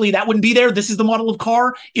 actually, that wouldn't be there. This is the model of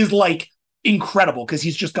car, is incredible, because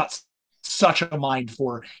he's just got such a mind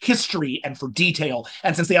for history and for detail.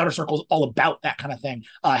 And since the Outer Circle is all about that kind of thing,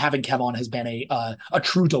 having Kev on has been a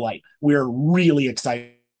true delight. We're really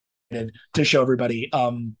excited to show everybody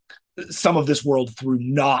some of this world through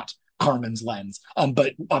not Carmen's lens,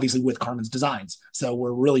 but obviously with Carmen's designs. So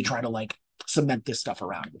we're really trying to cement this stuff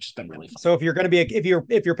around, which has been really fun. So if you're going to be if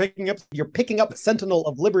you're picking up Sentinel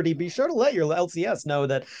of Liberty, be sure to let your LCS know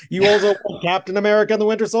that you also want Captain America and the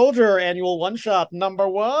Winter Soldier annual one-shot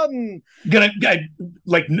 #1.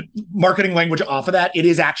 Marketing language off of that, it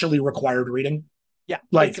is actually required reading. Yeah,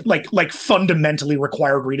 like fundamentally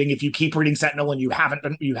required reading. If you keep reading Sentinel and you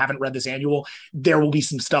haven't read this annual, there will be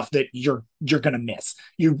some stuff that you're gonna miss.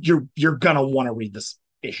 You're gonna want to read this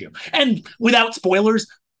issue. And without spoilers,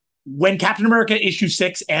 when Captain America issue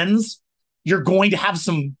 6 ends, you're going to have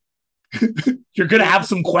some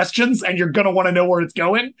questions, and you're gonna want to know where it's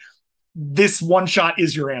going. This one shot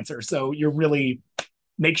is your answer. So you're really,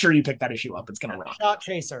 make sure you pick that issue up. It's gonna rock. Shot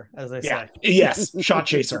chaser, as they say. Yes, shot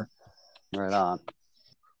chaser. Right on.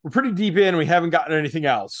 we're pretty deep in. We haven't gotten anything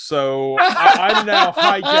else, so I'm now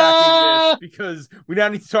hijacking this because we now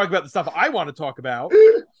need to talk about the stuff I want to talk about.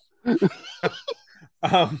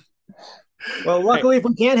 Well, luckily, if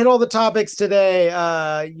we can't hit all the topics today,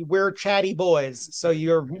 we're chatty boys, so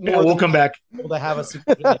we'll come back to have us.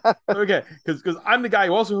 Okay, because I'm the guy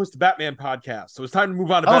who also hosts the Batman podcast, so it's time to move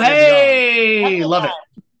on to Batman Beyond. Love it.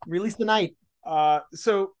 Release the night.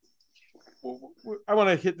 So I want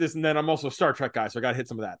to hit this, and then I'm also a Star Trek guy, so I got to hit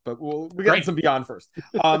some of that. But we got some Beyond first.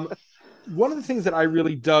 One of the things that I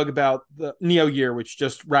really dug about the Neo year, which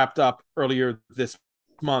just wrapped up earlier this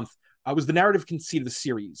month, was the narrative conceit of the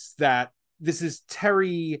series. That this is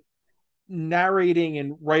Terry narrating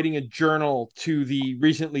and writing a journal to the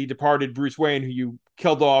recently departed Bruce Wayne, who you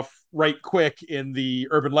killed off right quick in the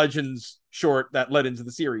Urban Legends short that led into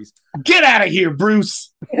the series. Get out of here,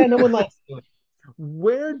 Bruce. Yeah, no one likes it.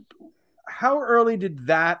 How early did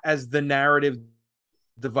that as the narrative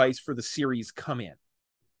device for the series come in?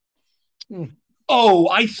 Oh,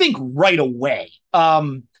 I think right away.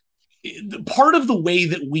 Part of the way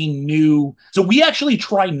that we knew, so we actually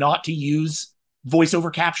try not to use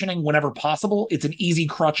voiceover captioning whenever possible. It's an easy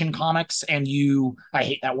crutch in comics, and I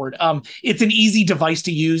hate that word. It's an easy device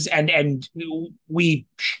to use, and we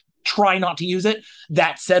try not to use it.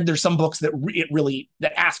 That said, there's some books that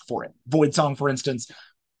that ask for it. Void Song, for instance,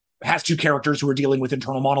 has two characters who are dealing with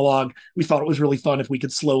internal monologue. We thought it was really fun if we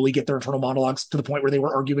could slowly get their internal monologues to the point where they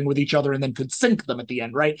were arguing with each other and then could sync them at the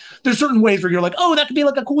end, right? There's certain ways where you're like, oh, that could be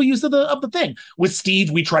like a cool use of the thing. With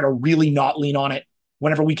Steve, we try to really not lean on it.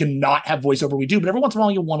 Whenever we can not have voiceover, we do, but every once in a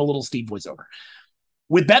while you want a little Steve voiceover.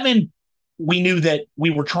 With Batman, we knew that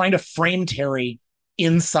we were trying to frame Terry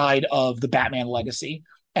inside of the Batman legacy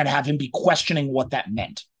and have him be questioning what that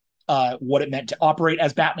meant. What it meant to operate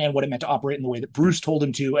as Batman, what it meant to operate in the way that Bruce told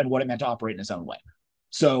him to, and what it meant to operate in his own way.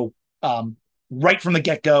 So right from the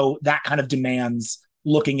get-go, that kind of demands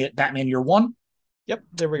looking at Batman Year One. Yep,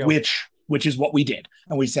 there we go. Which is what we did.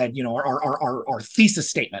 And we said, our thesis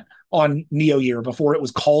statement on Neo Year, before it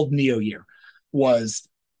was called Neo Year, was,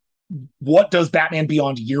 what does Batman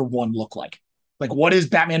Beyond Year One look like? Like, what is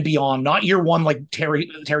Batman Beyond? Not year one, like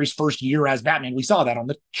Terry's first year as Batman. We saw that on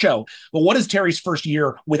the show. But what does Terry's first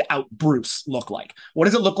year without Bruce look like? What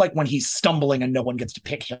does it look like when he's stumbling and no one gets to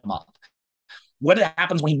pick him up? What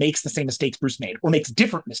happens when he makes the same mistakes Bruce made, or makes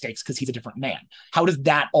different mistakes because he's a different man? How does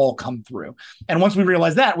that all come through? And once we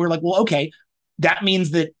realized that, we were like, well, okay, that means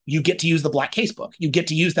that you get to use the Black Case book. You get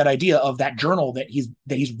to use that idea of that journal that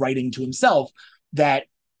he's writing to himself, that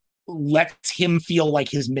lets him feel like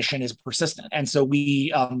his mission is persistent. And so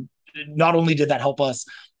we not only did that help us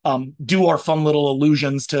do our fun little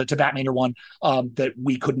allusions to Batman Year One that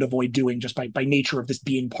we couldn't avoid doing just by nature of this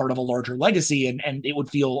being part of a larger legacy, and it would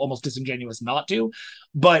feel almost disingenuous not to,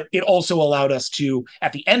 but it also allowed us to,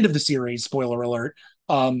 at the end of the series, spoiler alert,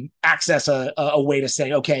 access a way to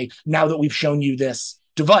say, okay, now that we've shown you this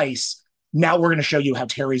device, now we're going to show you how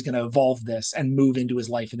Terry's going to evolve this and move into his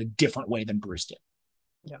life in a different way than Bruce did.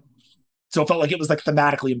 Yeah. So it felt like it was like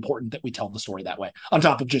thematically important that we tell the story that way, on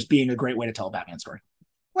top of just being a great way to tell a Batman story.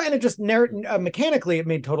 Well, and it just mechanically, it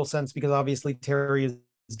made total sense because obviously Terry is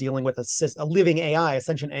dealing with a living AI, a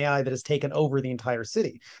sentient AI that has taken over the entire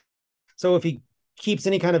city. So if he keeps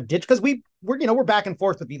any kind of because we're back and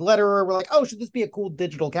forth with the letterer, we're like, oh, should this be a cool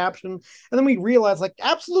digital caption? And then we realize, like,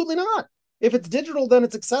 absolutely not. If it's digital, then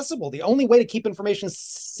it's accessible. The only way to keep information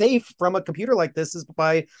safe from a computer like this is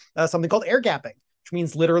by something called air gapping, which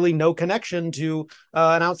means literally no connection to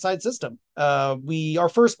an outside system. Our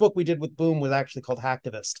first book we did with Boom was actually called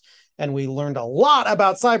Hacktivist, and we learned a lot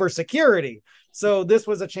about cybersecurity. So this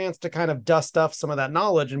was a chance to kind of dust off some of that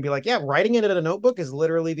knowledge and be like, yeah, writing it in a notebook is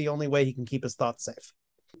literally the only way he can keep his thoughts safe.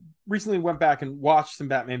 Recently went back and watched some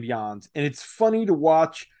Batman Beyond, and it's funny to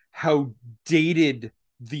watch how dated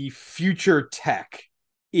the future tech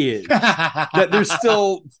is. That there's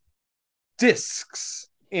still discs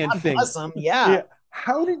and things. Awesome. Yeah.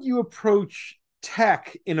 How did you approach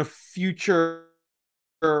tech in a future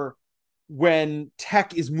when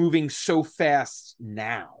tech is moving so fast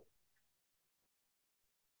now?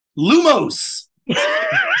 Lumos.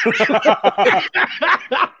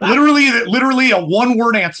 literally a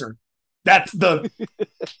one-word answer. That's the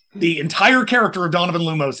entire character of Donovan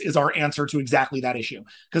Lumos is our answer to exactly that issue.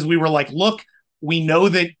 Because we were like, look, we know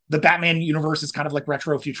that the Batman universe is kind of like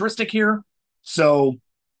retro futuristic here. So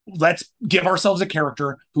let's give ourselves a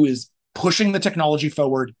character who is pushing the technology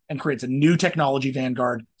forward and creates a new technology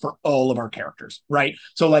vanguard for all of our characters, right?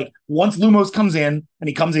 So like once Lumos comes in, and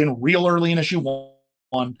he comes in real early in issue 1,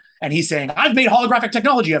 and he's saying, I've made holographic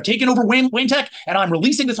technology. I've taken over Wayne Tech, and I'm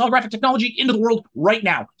releasing this holographic technology into the world right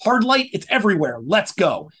now. Hard light, it's everywhere. Let's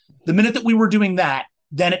go. The minute that we were doing that,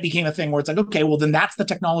 then it became a thing where it's like, okay, well, then that's the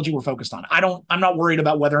technology we're focused on. I'm not worried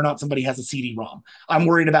about whether or not somebody has a CD-ROM. I'm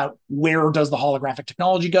worried about where does the holographic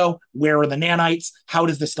technology go? Where are the nanites? How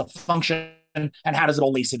does this stuff function? And how does it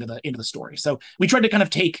all lace into the story? So we tried to kind of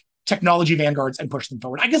take technology vanguards and push them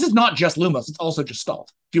forward. I guess it's not just Lumos, it's also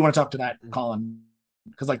Gestalt. If you want to talk to that, Colin,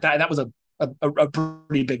 because like that was a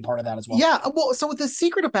pretty big part of that as well. Yeah, well, so with the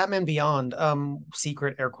secret of Batman Beyond,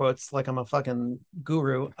 secret air quotes, like I'm a fucking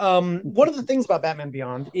guru. One of the things about Batman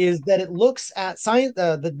Beyond is that it looks at science,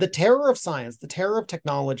 the terror of science, the terror of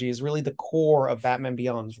technology is really the core of Batman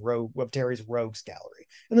Beyond's Terry's Rogues Gallery.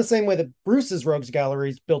 In the same way that Bruce's Rogues Gallery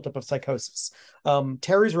is built up of psychosis.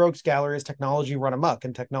 Terry's Rogues Gallery is technology run amok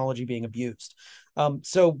and technology being abused.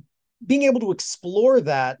 So being able to explore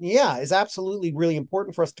that, is absolutely really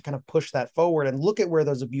important for us to kind of push that forward and look at where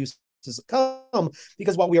those abuses come.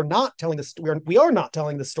 Because while we are not telling this, we are not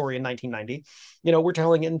telling the story in 1990. We're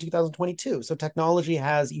telling it in 2022. So technology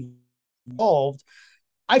has evolved.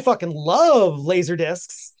 I fucking love laser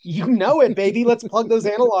discs. You know it, baby. Let's plug those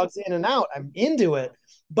analogs in and out. I'm into it.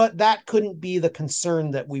 But that couldn't be the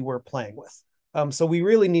concern that we were playing with. So we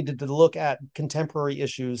really needed to look at contemporary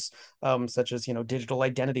issues such as, digital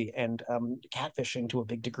identity and catfishing to a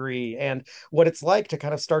big degree, and what it's like to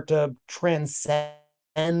kind of start to transcend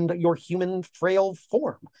your human frail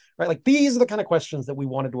form, right? Like these are the kind of questions that we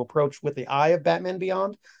wanted to approach with the eye of Batman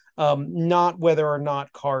Beyond, not whether or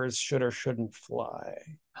not cars should or shouldn't fly.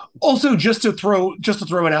 Also, just to throw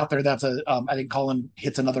it out there, that's I think Colin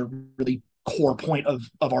hits another really core point of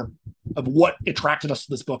what attracted us to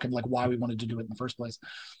this book and like why we wanted to do it in the first place,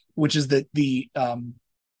 which is that the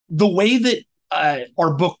way that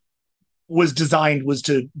our book was designed was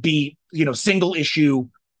to be single issue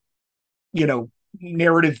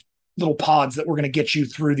narrative little pods that were going to get you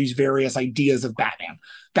through these various ideas of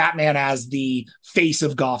Batman as the face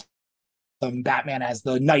of Gotham, Batman as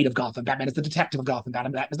the knight of Gotham, Batman as the detective of Gotham,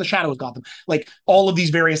 Batman as the shadow of Gotham, like all of these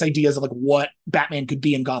various ideas of like what Batman could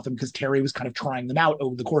be in Gotham, because Terry was kind of trying them out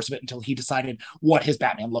over the course of it until he decided what his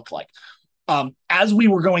Batman looked like. As we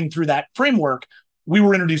were going through that framework, we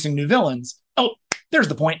were introducing new villains. Oh, there's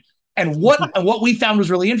the point. And what we found was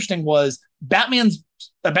really interesting was Batman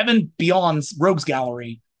Beyond's Rogues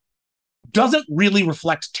Gallery doesn't really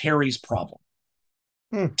reflect Terry's problem.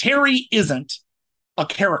 Terry isn't a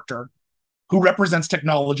character who represents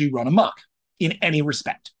technology run amok in any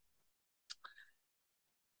respect.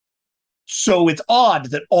 So it's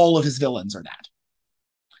odd that all of his villains are that.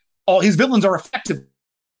 All his villains are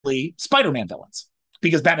effectively Spider-Man villains,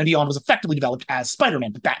 because Batman Beyond was effectively developed as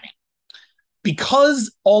Spider-Man, but Batman.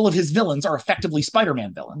 Because all of his villains are effectively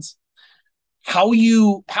Spider-Man villains, how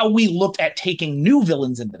we looked at taking new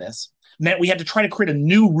villains into this meant we had to try to create a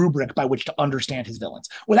new rubric by which to understand his villains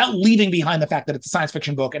without leaving behind the fact that it's a science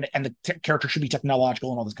fiction book and the character should be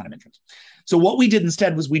technological and all this kind of interest. So what we did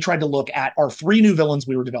instead was we tried to look at our three new villains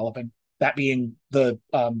we were developing, that being the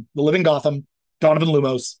Living Gotham, Donovan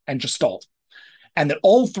Lumos, and Gestalt. And that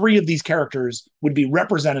all three of these characters would be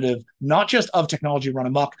representative, not just of technology run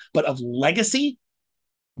amok, but of legacy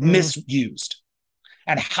misused.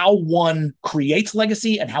 And how one creates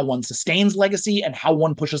legacy and how one sustains legacy and how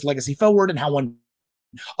one pushes legacy forward and how one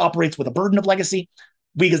operates with a burden of legacy,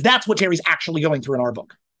 because that's what Terry's actually going through in our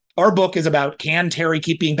book. Our book is about, can Terry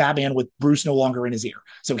keep being Batman with Bruce no longer in his ear?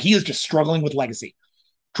 So he is just struggling with legacy,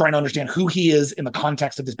 trying to understand who he is in the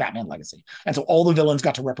context of this Batman legacy. And so all the villains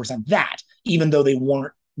got to represent that, even though they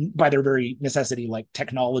weren't by their very necessity like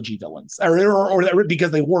technology villains, or because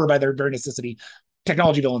they were by their very necessity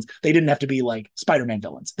technology villains. They didn't have to be like Spider-Man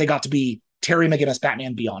villains. They got to be Terry McGinnis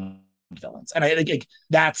Batman Beyond villains. And I think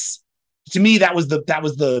that's, to me, that was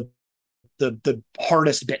the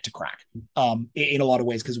hardest bit to crack in a lot of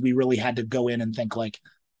ways, because we really had to go in and think like,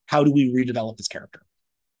 how do we redevelop this character?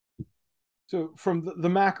 So from the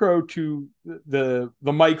macro to the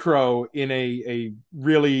micro in a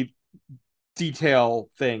really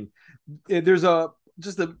detail thing, there's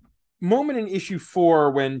just a moment in issue 4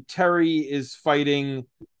 when Terry is fighting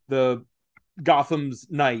the Gotham's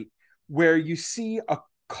Knight, where you see a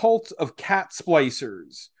cult of cat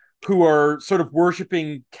splicers who are sort of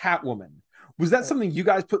worshiping Catwoman. Was that something you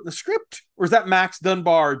guys put in the script, or is that Max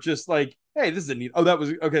Dunbar just like, hey, this is a neat? Oh, that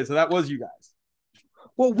was okay. So that was you guys.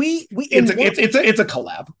 Well, it's a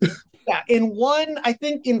collab. Yeah, I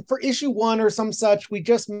think for issue 1 or some such, we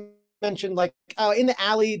just mentioned like in the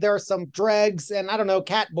alley there are some dregs and I don't know,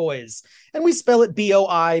 cat boys, and we spell it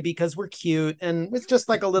BOI because we're cute, and it's just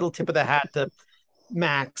like a little tip of the hat to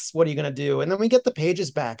Max, what are you gonna do? And then we get the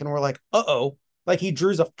pages back, and we're like, uh-oh. Like he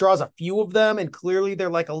draws a few of them, and clearly they're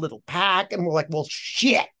like a little pack, and we're like, well,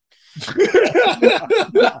 shit.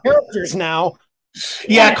 Characters now.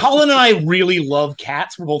 Yeah, Colin and I really love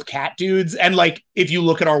cats. We're both cat dudes. And like, if you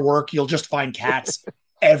look at our work, you'll just find cats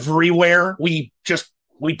everywhere. We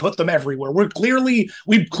put them everywhere. We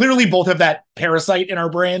clearly both have that parasite in our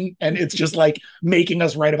brain, and it's just like making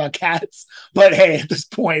us write about cats. But hey, at this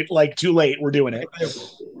point, like too late, we're doing it.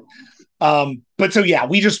 But so yeah,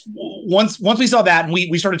 we just once we saw that, and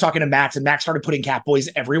we started talking to Max, and Max started putting Catboys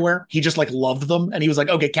everywhere. He just like loved them, and he was like,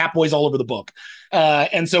 okay, Catboys all over the book.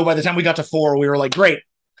 And so by the time we got to 4, we were like, great.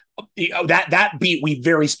 That beat we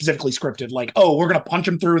very specifically scripted, like, oh, we're gonna punch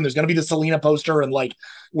him through, and there's gonna be the Selena poster, and like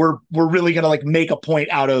we're really gonna like make a point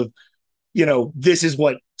out of, you know, this is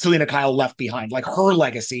what Selena Kyle left behind. Like her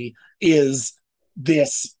legacy is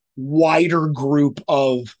this wider group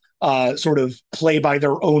of sort of play by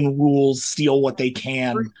their own rules, steal what they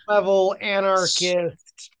can, level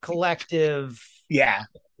anarchist collective. Yeah,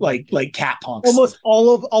 like cat punks.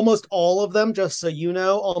 Almost all of them, just so you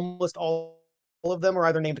know, almost all of them are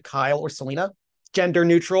either named Kyle or Selena. Gender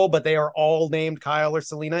neutral, but they are all named Kyle or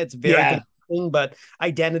Selena. It's very confusing, but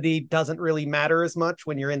identity doesn't really matter as much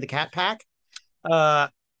when you're in the cat pack.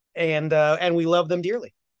 And we love them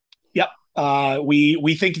dearly. Yep.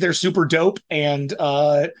 We think they're super dope, and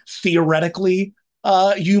theoretically,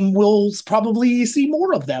 you will probably see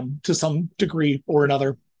more of them to some degree or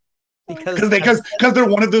another. Because they're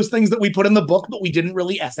one of those things that we put in the book, but we didn't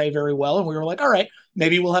really essay very well, and we were like, all right,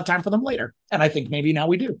 maybe we'll have time for them later. And I think maybe now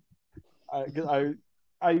we do.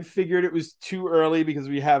 I figured it was too early because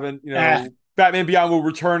we haven't, Batman Beyond will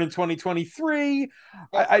return in 2023.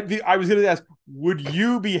 I was going to ask, would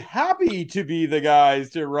you be happy to be the guys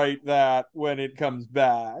to write that when it comes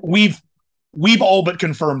back? We've all but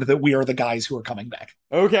confirmed that we are the guys who are coming back.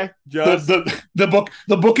 Okay, just the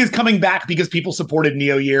book is coming back because people supported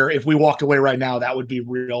Neo Year. If we walked away right now, that would be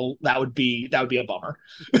real. That would be a bummer.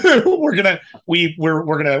 we're gonna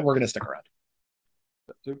stick around.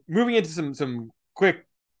 So moving into some quick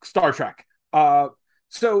Star Trek.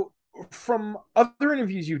 So from other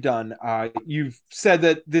interviews you've done, you've said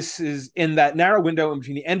that this is in that narrow window in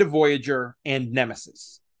between the end of Voyager and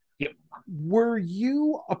Nemesis. Yep. Were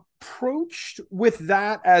you approached with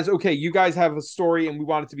that as, okay, you guys have a story and we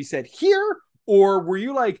want it to be said here? Or were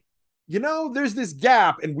you like, there's this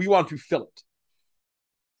gap and we want to fill it?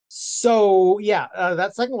 So, yeah,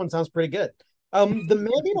 that second one sounds pretty good. The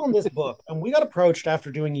mandate on this book, and we got approached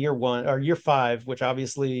after doing year 1 or year 5, which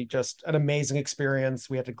obviously just an amazing experience.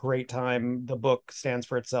 We had a great time. The book stands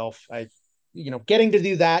for itself. Getting to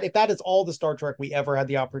do that, if that is all the Star Trek we ever had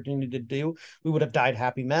the opportunity to do, we would have died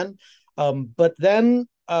happy men. But then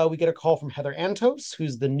we get a call from Heather Antos,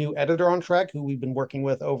 who's the new editor on Trek, who we've been working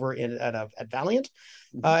with over at Valiant.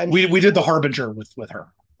 And we did the Harbinger with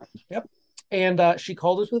her. Yep. And she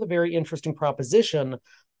called us with a very interesting proposition.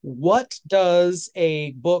 What does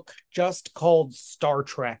a book just called Star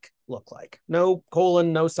Trek look like? No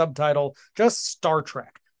colon, no subtitle, just Star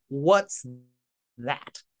Trek. What's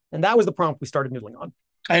that? And that was the prompt we started noodling on.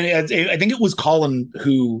 And I think it was Colin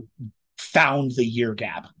who found the year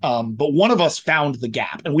gap. But one of us found the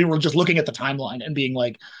gap, and we were just looking at the timeline and being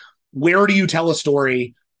like, where do you tell a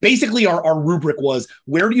story? Basically, our rubric was,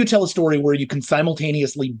 where do you tell a story where you can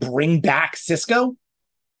simultaneously bring back Sisko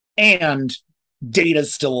and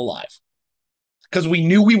Data's still alive? Because we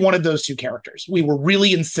knew we wanted those two characters. We were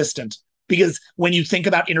really insistent, because when you think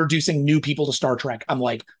about introducing new people to Star Trek, I'm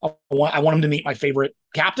like, I want him to meet my favorite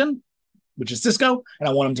captain, which is Sisko, and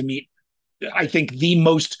I want him to meet, I think, the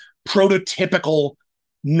most prototypical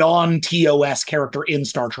non-TOS character in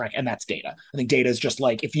Star Trek, and that's Data. I think Data is just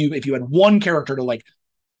like, if you had one character to like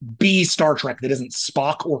be Star Trek that isn't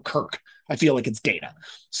Spock or Kirk, I feel like it's Data.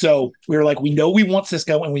 So we were like, we know we want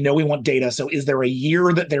Sisko and we know we want Data. So is there a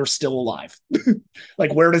year that they're still alive?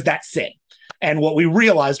 Like, where does that sit? And what we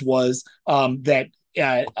realized was that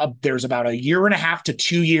there's about a year and a half to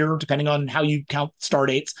 2 year, depending on how you count star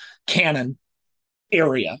dates, canon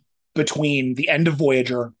area between the end of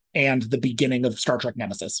Voyager and the beginning of Star Trek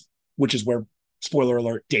Nemesis, which is where, spoiler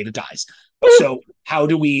alert, Data dies. So how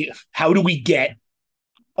do we get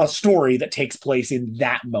a story that takes place in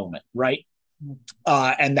that moment, right?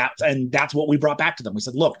 And that's what we brought back to them. We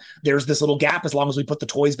said, look, there's this little gap. As long as we put the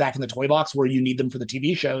toys back in the toy box where you need them for the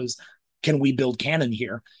TV shows, can we build canon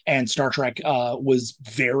here? And Star Trek was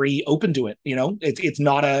very open to it. It's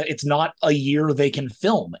not a year they can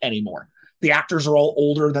film anymore. The actors are all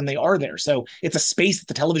older than they are there, so it's a space that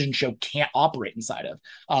the television show can't operate inside of.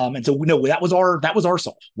 And so that was our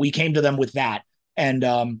solve. We came to them with that. and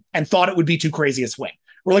thought it would be too crazy a swing.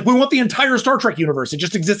 We're like, we want the entire Star Trek universe. It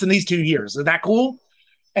just exists in these 2 years. Is that cool?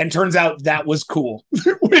 And turns out that was cool,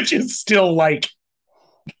 which is still like,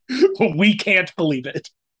 we can't believe it.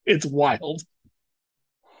 It's wild.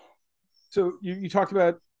 So you talked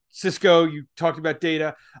about Sisko, you talked about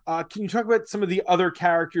Data. Can you talk about some of the other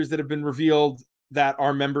characters that have been revealed that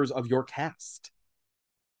are members of your cast?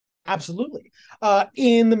 Absolutely.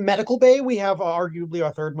 In the medical bay, we have arguably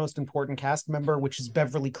our third most important cast member, which is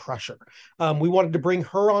Beverly Crusher. We wanted to bring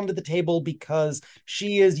her onto the table because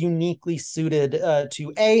she is uniquely suited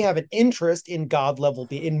to have an interest in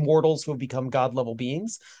in mortals who have become god level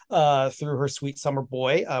beings through her sweet summer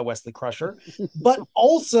boy, Wesley Crusher. But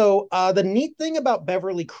also, the neat thing about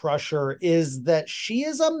Beverly Crusher is that she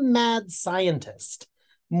is a mad scientist.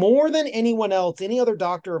 More than anyone else, any other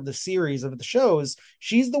doctor of the series, of the shows,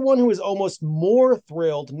 she's the one who is almost more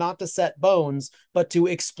thrilled not to set bones, but to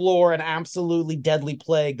explore an absolutely deadly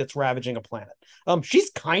plague that's ravaging a planet.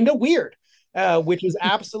 She's kind of weird, which is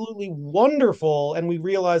absolutely wonderful, and we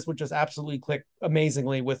realized would just absolutely click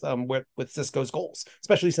amazingly with Sisko's goals,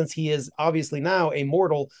 especially since he is obviously now a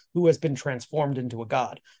mortal who has been transformed into a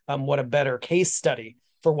god. What a better case study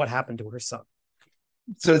for what happened to her son.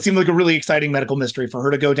 So it seemed like a really exciting medical mystery for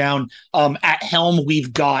her to go down. At helm,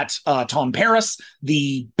 we've got Tom Paris,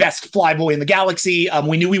 the best flyboy in the galaxy.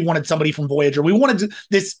 We knew we wanted somebody from Voyager. We wanted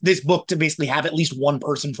this book to basically have at least one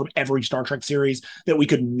person from every Star Trek series that we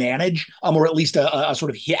could manage, or at least a sort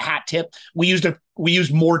of hat tip. We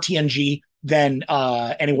used more TNG than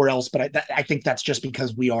anywhere else, but I think that's just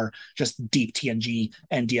because we are just deep TNG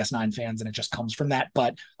and DS9 fans, and it just comes from that.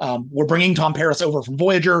 But we're bringing Tom Paris over from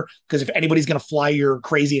Voyager because if anybody's going to fly your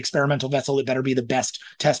crazy experimental vessel, it better be the best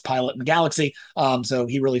test pilot in the galaxy. So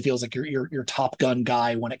he really feels like your Top Gun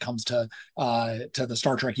guy when it comes to the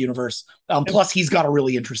Star Trek universe. Plus, he's got a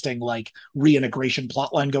really interesting like reintegration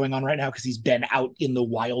plotline going on right now because he's been out in the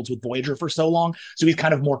wilds with Voyager for so long, so he's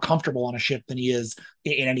kind of more comfortable on a ship than he is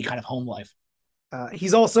in any kind of home life.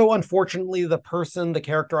 He's also, unfortunately, the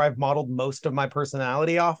character I've modeled most of my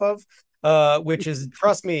personality off of, which is,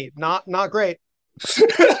 trust me, not great.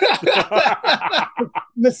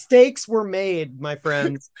 Mistakes were made, my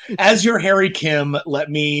friends. As your Harry Kim, let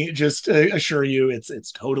me just assure you,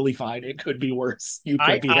 it's totally fine. It could be worse. You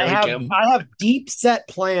could be Harry Kim. I have deep set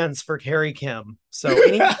plans for Harry Kim. So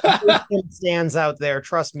anyone stands out there,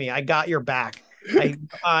 trust me, I got your back.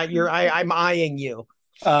 I'm eyeing you.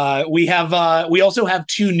 We also have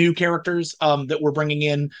two new characters that we're bringing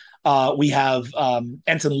in. We have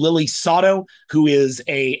Ensign Lily Sato, who is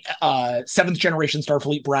a 7th generation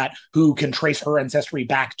Starfleet brat who can trace her ancestry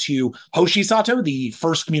back to Hoshi Sato, the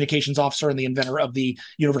first communications officer and the inventor of the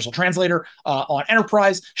Universal Translator on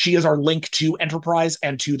Enterprise. She is our link to Enterprise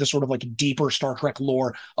and to the sort of like deeper Star Trek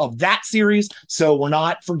lore of that series. So we're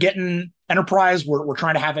not forgetting Enterprise. We're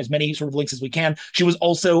trying to have as many sort of links as we can. She was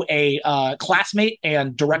also a classmate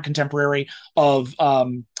and direct contemporary of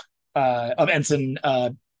Ensign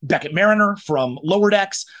Beckett Mariner from Lower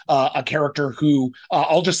Decks, a character who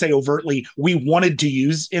I'll just say overtly we wanted to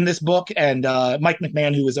use in this book. And Mike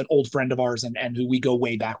McMahon, who is an old friend of ours and who we go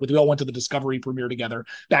way back with. We all went to the Discovery premiere together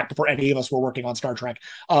back before any of us were working on Star Trek.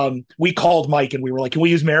 We called Mike and we were like, can we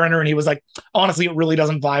use Mariner? And he was like, honestly, it really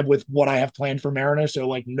doesn't vibe with what I have planned for Mariner. So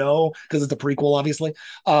like, no, because it's a prequel, obviously.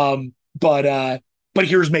 But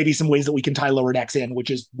here's maybe some ways that we can tie Lower Decks in, which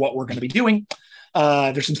is what we're going to be doing.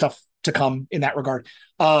 There's some stuff to come in that regard.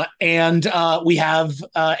 And we have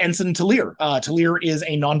Ensign Talir. Talir is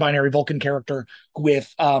a non-binary Vulcan character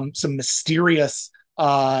with some mysterious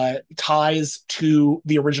ties to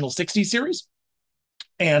the original 60s series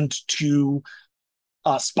and to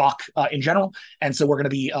Spock in general. And so we're going to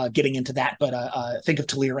be getting into that, but think of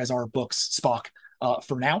Talir as our book's Spock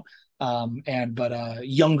for now. But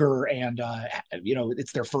younger and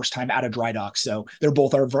it's their first time out of dry dock, so they're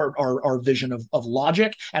both our vision of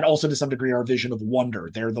logic and also to some degree our vision of wonder.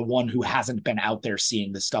 They're the one who hasn't been out there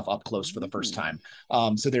seeing this stuff up close for the first time.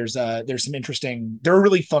 So there's some interesting, they're a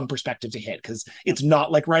really fun perspective to hit because it's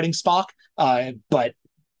not like writing Spock, but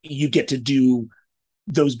you get to do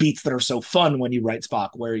those beats that are so fun when you write Spock,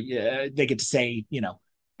 where they get to say,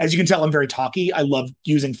 as you can tell, I'm very talky. I love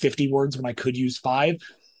using 50 words when I could use 5.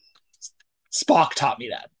 Spock taught me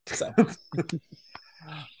that. So,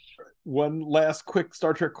 one last quick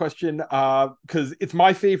Star Trek question, because it's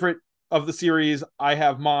my favorite of the series. I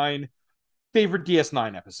have mine. Favorite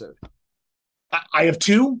DS9 episode? I have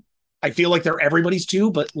 2. I feel like they're everybody's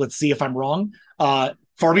 2, but let's see if I'm wrong. Far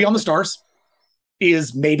Beyond the Stars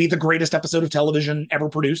is maybe the greatest episode of television ever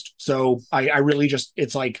produced. So I really just,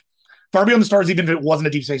 it's like Far Beyond the Stars, even if it wasn't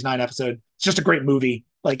a Deep Space Nine episode, it's just a great movie.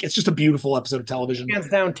 Like, it's just a beautiful episode of television. Hands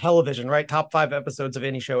down television, right? Top 5 episodes of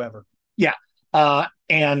any show ever. Yeah.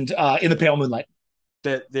 And In the Pale Moonlight.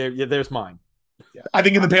 There's mine. Yeah. I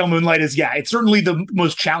think In the Pale Moonlight is, it's certainly the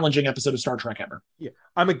most challenging episode of Star Trek ever. Yeah.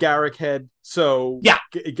 I'm a Garak head, so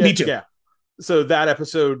me too. Yeah. So that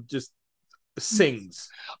episode just sings.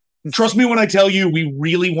 Trust me when I tell you, we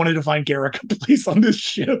really wanted to find Garak a place on this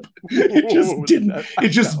ship.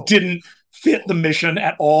 It just didn't fit the mission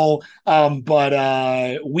at all.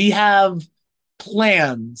 But we have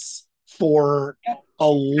plans for a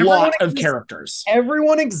lot of characters.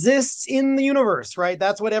 Everyone exists in the universe, right?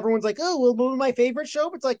 That's what everyone's like, oh, well, my favorite show.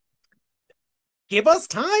 But it's like, give us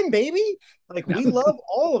time, baby. Like, we love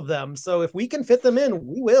all of them. So if we can fit them in,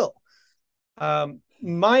 we will.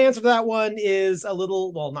 My answer to that one is a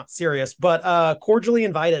little, well, not serious, but cordially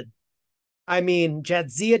invited. I mean,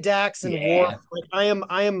 Jadzia, Dax, and Worf. Like, I'm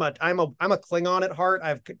a Klingon at heart.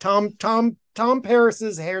 I've Tom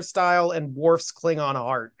Paris's hairstyle and Worf's Klingon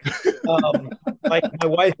heart. Like, my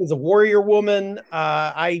wife is a warrior woman.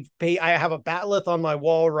 I have a bat'leth on my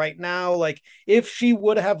wall right now. Like, if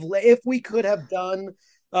we could have done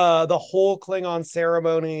the whole Klingon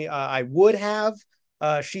ceremony, I would have.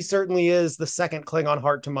 She certainly is the second Klingon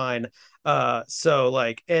heart to mine. So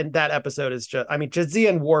like, and that episode is just, I mean, Jadzia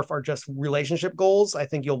and Worf are just relationship goals. I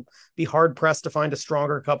think you'll be hard pressed to find a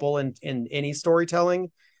stronger couple in any storytelling.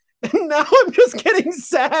 And now I'm just getting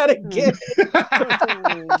sad again.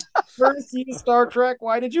 First season Star Trek,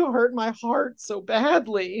 why did you hurt my heart so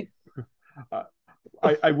badly?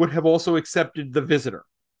 I would have also accepted The Visitor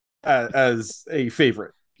as a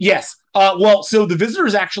favorite. Yes. Well, so The Visitor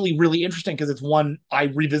is actually really interesting because it's one I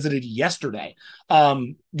revisited yesterday.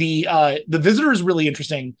 The Visitor is really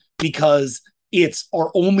interesting because it's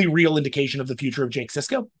our only real indication of the future of Jake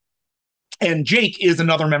Sisko. And Jake is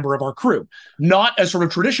another member of our crew, not a sort of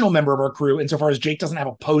traditional member of our crew insofar as Jake doesn't have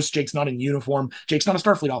a post, Jake's not in uniform, Jake's not a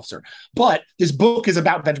Starfleet officer. But this book is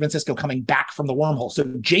about Benjamin Sisko coming back from the wormhole. So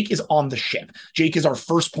Jake is on the ship. Jake is our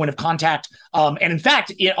first point of contact. And in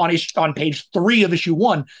fact, on page 3 of issue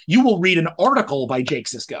 1, you will read an article by Jake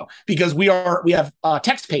Sisko because we have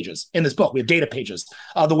text pages in this book. We have data pages,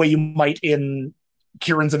 the way you might in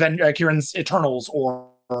Kieran's Eternals or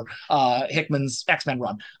Hickman's X-Men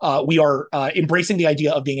run. We are embracing the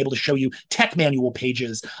idea of being able to show you tech manual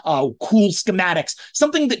pages, cool schematics,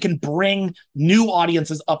 something that can bring new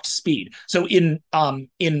audiences up to speed. So in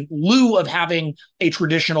lieu of having a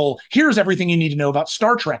traditional, here's everything you need to know about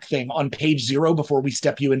Star Trek thing on page 0 before we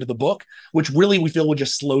step you into the book, which really we feel would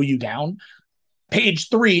just slow you down. Page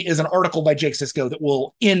 3 is an article by Jake Sisko that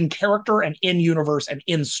will, in character and in universe and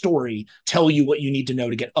in story, tell you what you need to know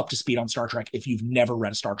to get up to speed on Star Trek if you've never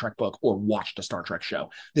read a Star Trek book or watched a Star Trek show.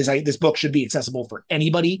 This book should be accessible for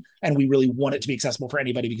anybody, and we really want it to be accessible for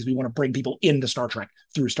anybody because we want to bring people into Star Trek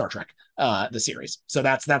through Star Trek, the series. So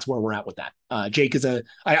that's where we're at with that. Jake is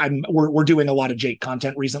we're doing a lot of Jake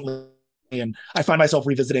content recently, and I find myself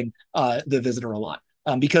revisiting The Visitor a lot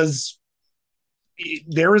because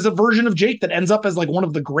there is a version of Jake that ends up as like one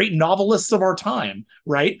of the great novelists of our time,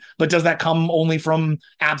 right? But does that come only from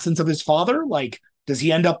absence of his father? Like, does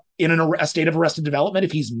he end up in a state of arrested development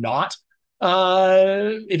if he's not?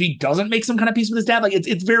 If he doesn't make some kind of peace with his dad? Like,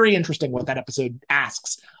 it's very interesting what that episode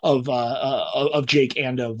asks of Jake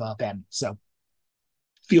and of Ben. So,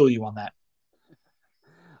 feel you on that.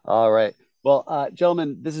 All right. Well,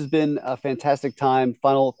 gentlemen, this has been a fantastic time.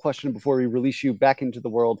 Final question before we release you back into the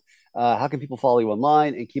world. How can people follow you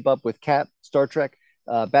online and keep up with Cap, Star Trek,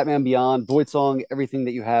 Batman Beyond, Void Song, everything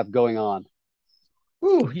that you have going on?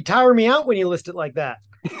 Ooh, you tire me out when you list it like that.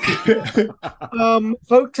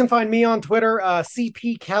 Folks can find me on Twitter,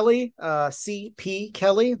 CP Kelly, CP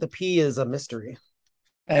Kelly. The P is a mystery.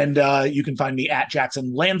 And you can find me at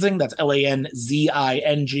Jackson Lansing. That's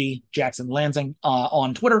LANZING, Jackson Lansing,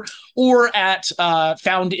 on Twitter, or at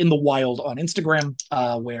Found in the Wild on Instagram,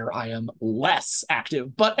 where I am less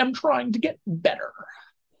active, but am trying to get better.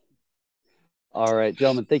 All right,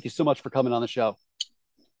 gentlemen, thank you so much for coming on the show.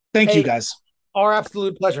 Thank you, guys. Our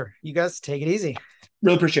absolute pleasure. You guys take it easy.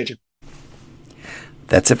 Really appreciate you.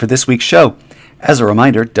 That's it for this week's show. As a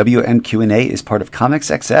reminder, WMQ&A is part of Comics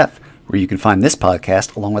XF, where you can find this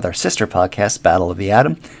podcast along with our sister podcast, Battle of the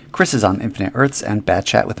Atom, Chris is on Infinite Earths, and Bat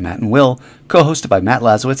Chat with Matt and Will, co-hosted by Matt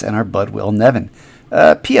Lazowitz and our bud Will Nevin.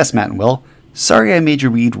 P.S. Matt and Will, sorry I made you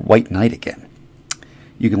read White Knight again.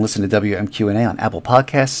 You can listen to WMQ&A on Apple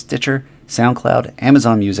Podcasts, Stitcher, SoundCloud,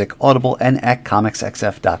 Amazon Music, Audible, and at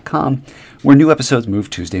comicsxf.com, where new episodes move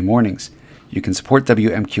Tuesday mornings. You can support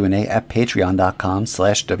WMQ&A at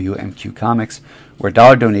patreon.com/WMQcomics, where a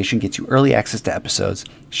 $1 donation gets you early access to episodes,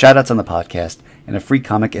 shoutouts on the podcast, and a free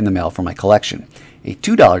comic in the mail for my collection. A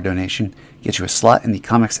 $2 donation gets you a slot in the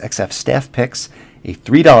Comics XF staff picks. A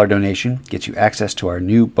 $3 donation gets you access to our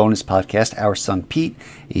new bonus podcast, Our Son Pete,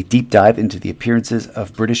 a deep dive into the appearances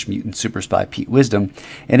of British mutant super spy Pete Wisdom,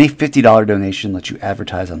 and a $50 donation lets you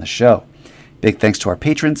advertise on the show. Big thanks to our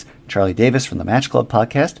patrons, Charlie Davis from the Match Club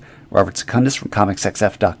podcast, Robert Secundus from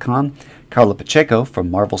ComicsXF.com, Carla Pacheco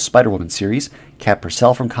from Marvel's Spider-Woman series, Kat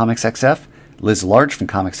Purcell from ComicsXF, Liz Large from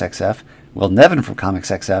ComicsXF, Will Nevin from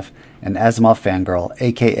ComicsXF, and Asimov Fangirl,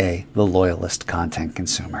 a.k.a. the Loyalist Content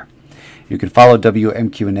Consumer. You can follow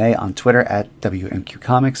WMQ&A on Twitter at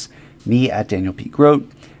WMQComics, me at Daniel P. Grote,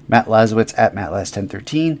 Matt Lazowitz at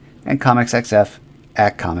MattLaz1013, and ComicsXF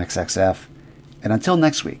at ComicsXF. And until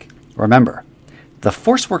next week, remember, the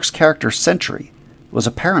ForceWorks character Sentry was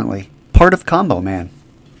apparently part of Combo Man.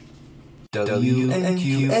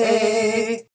 WMQ&A.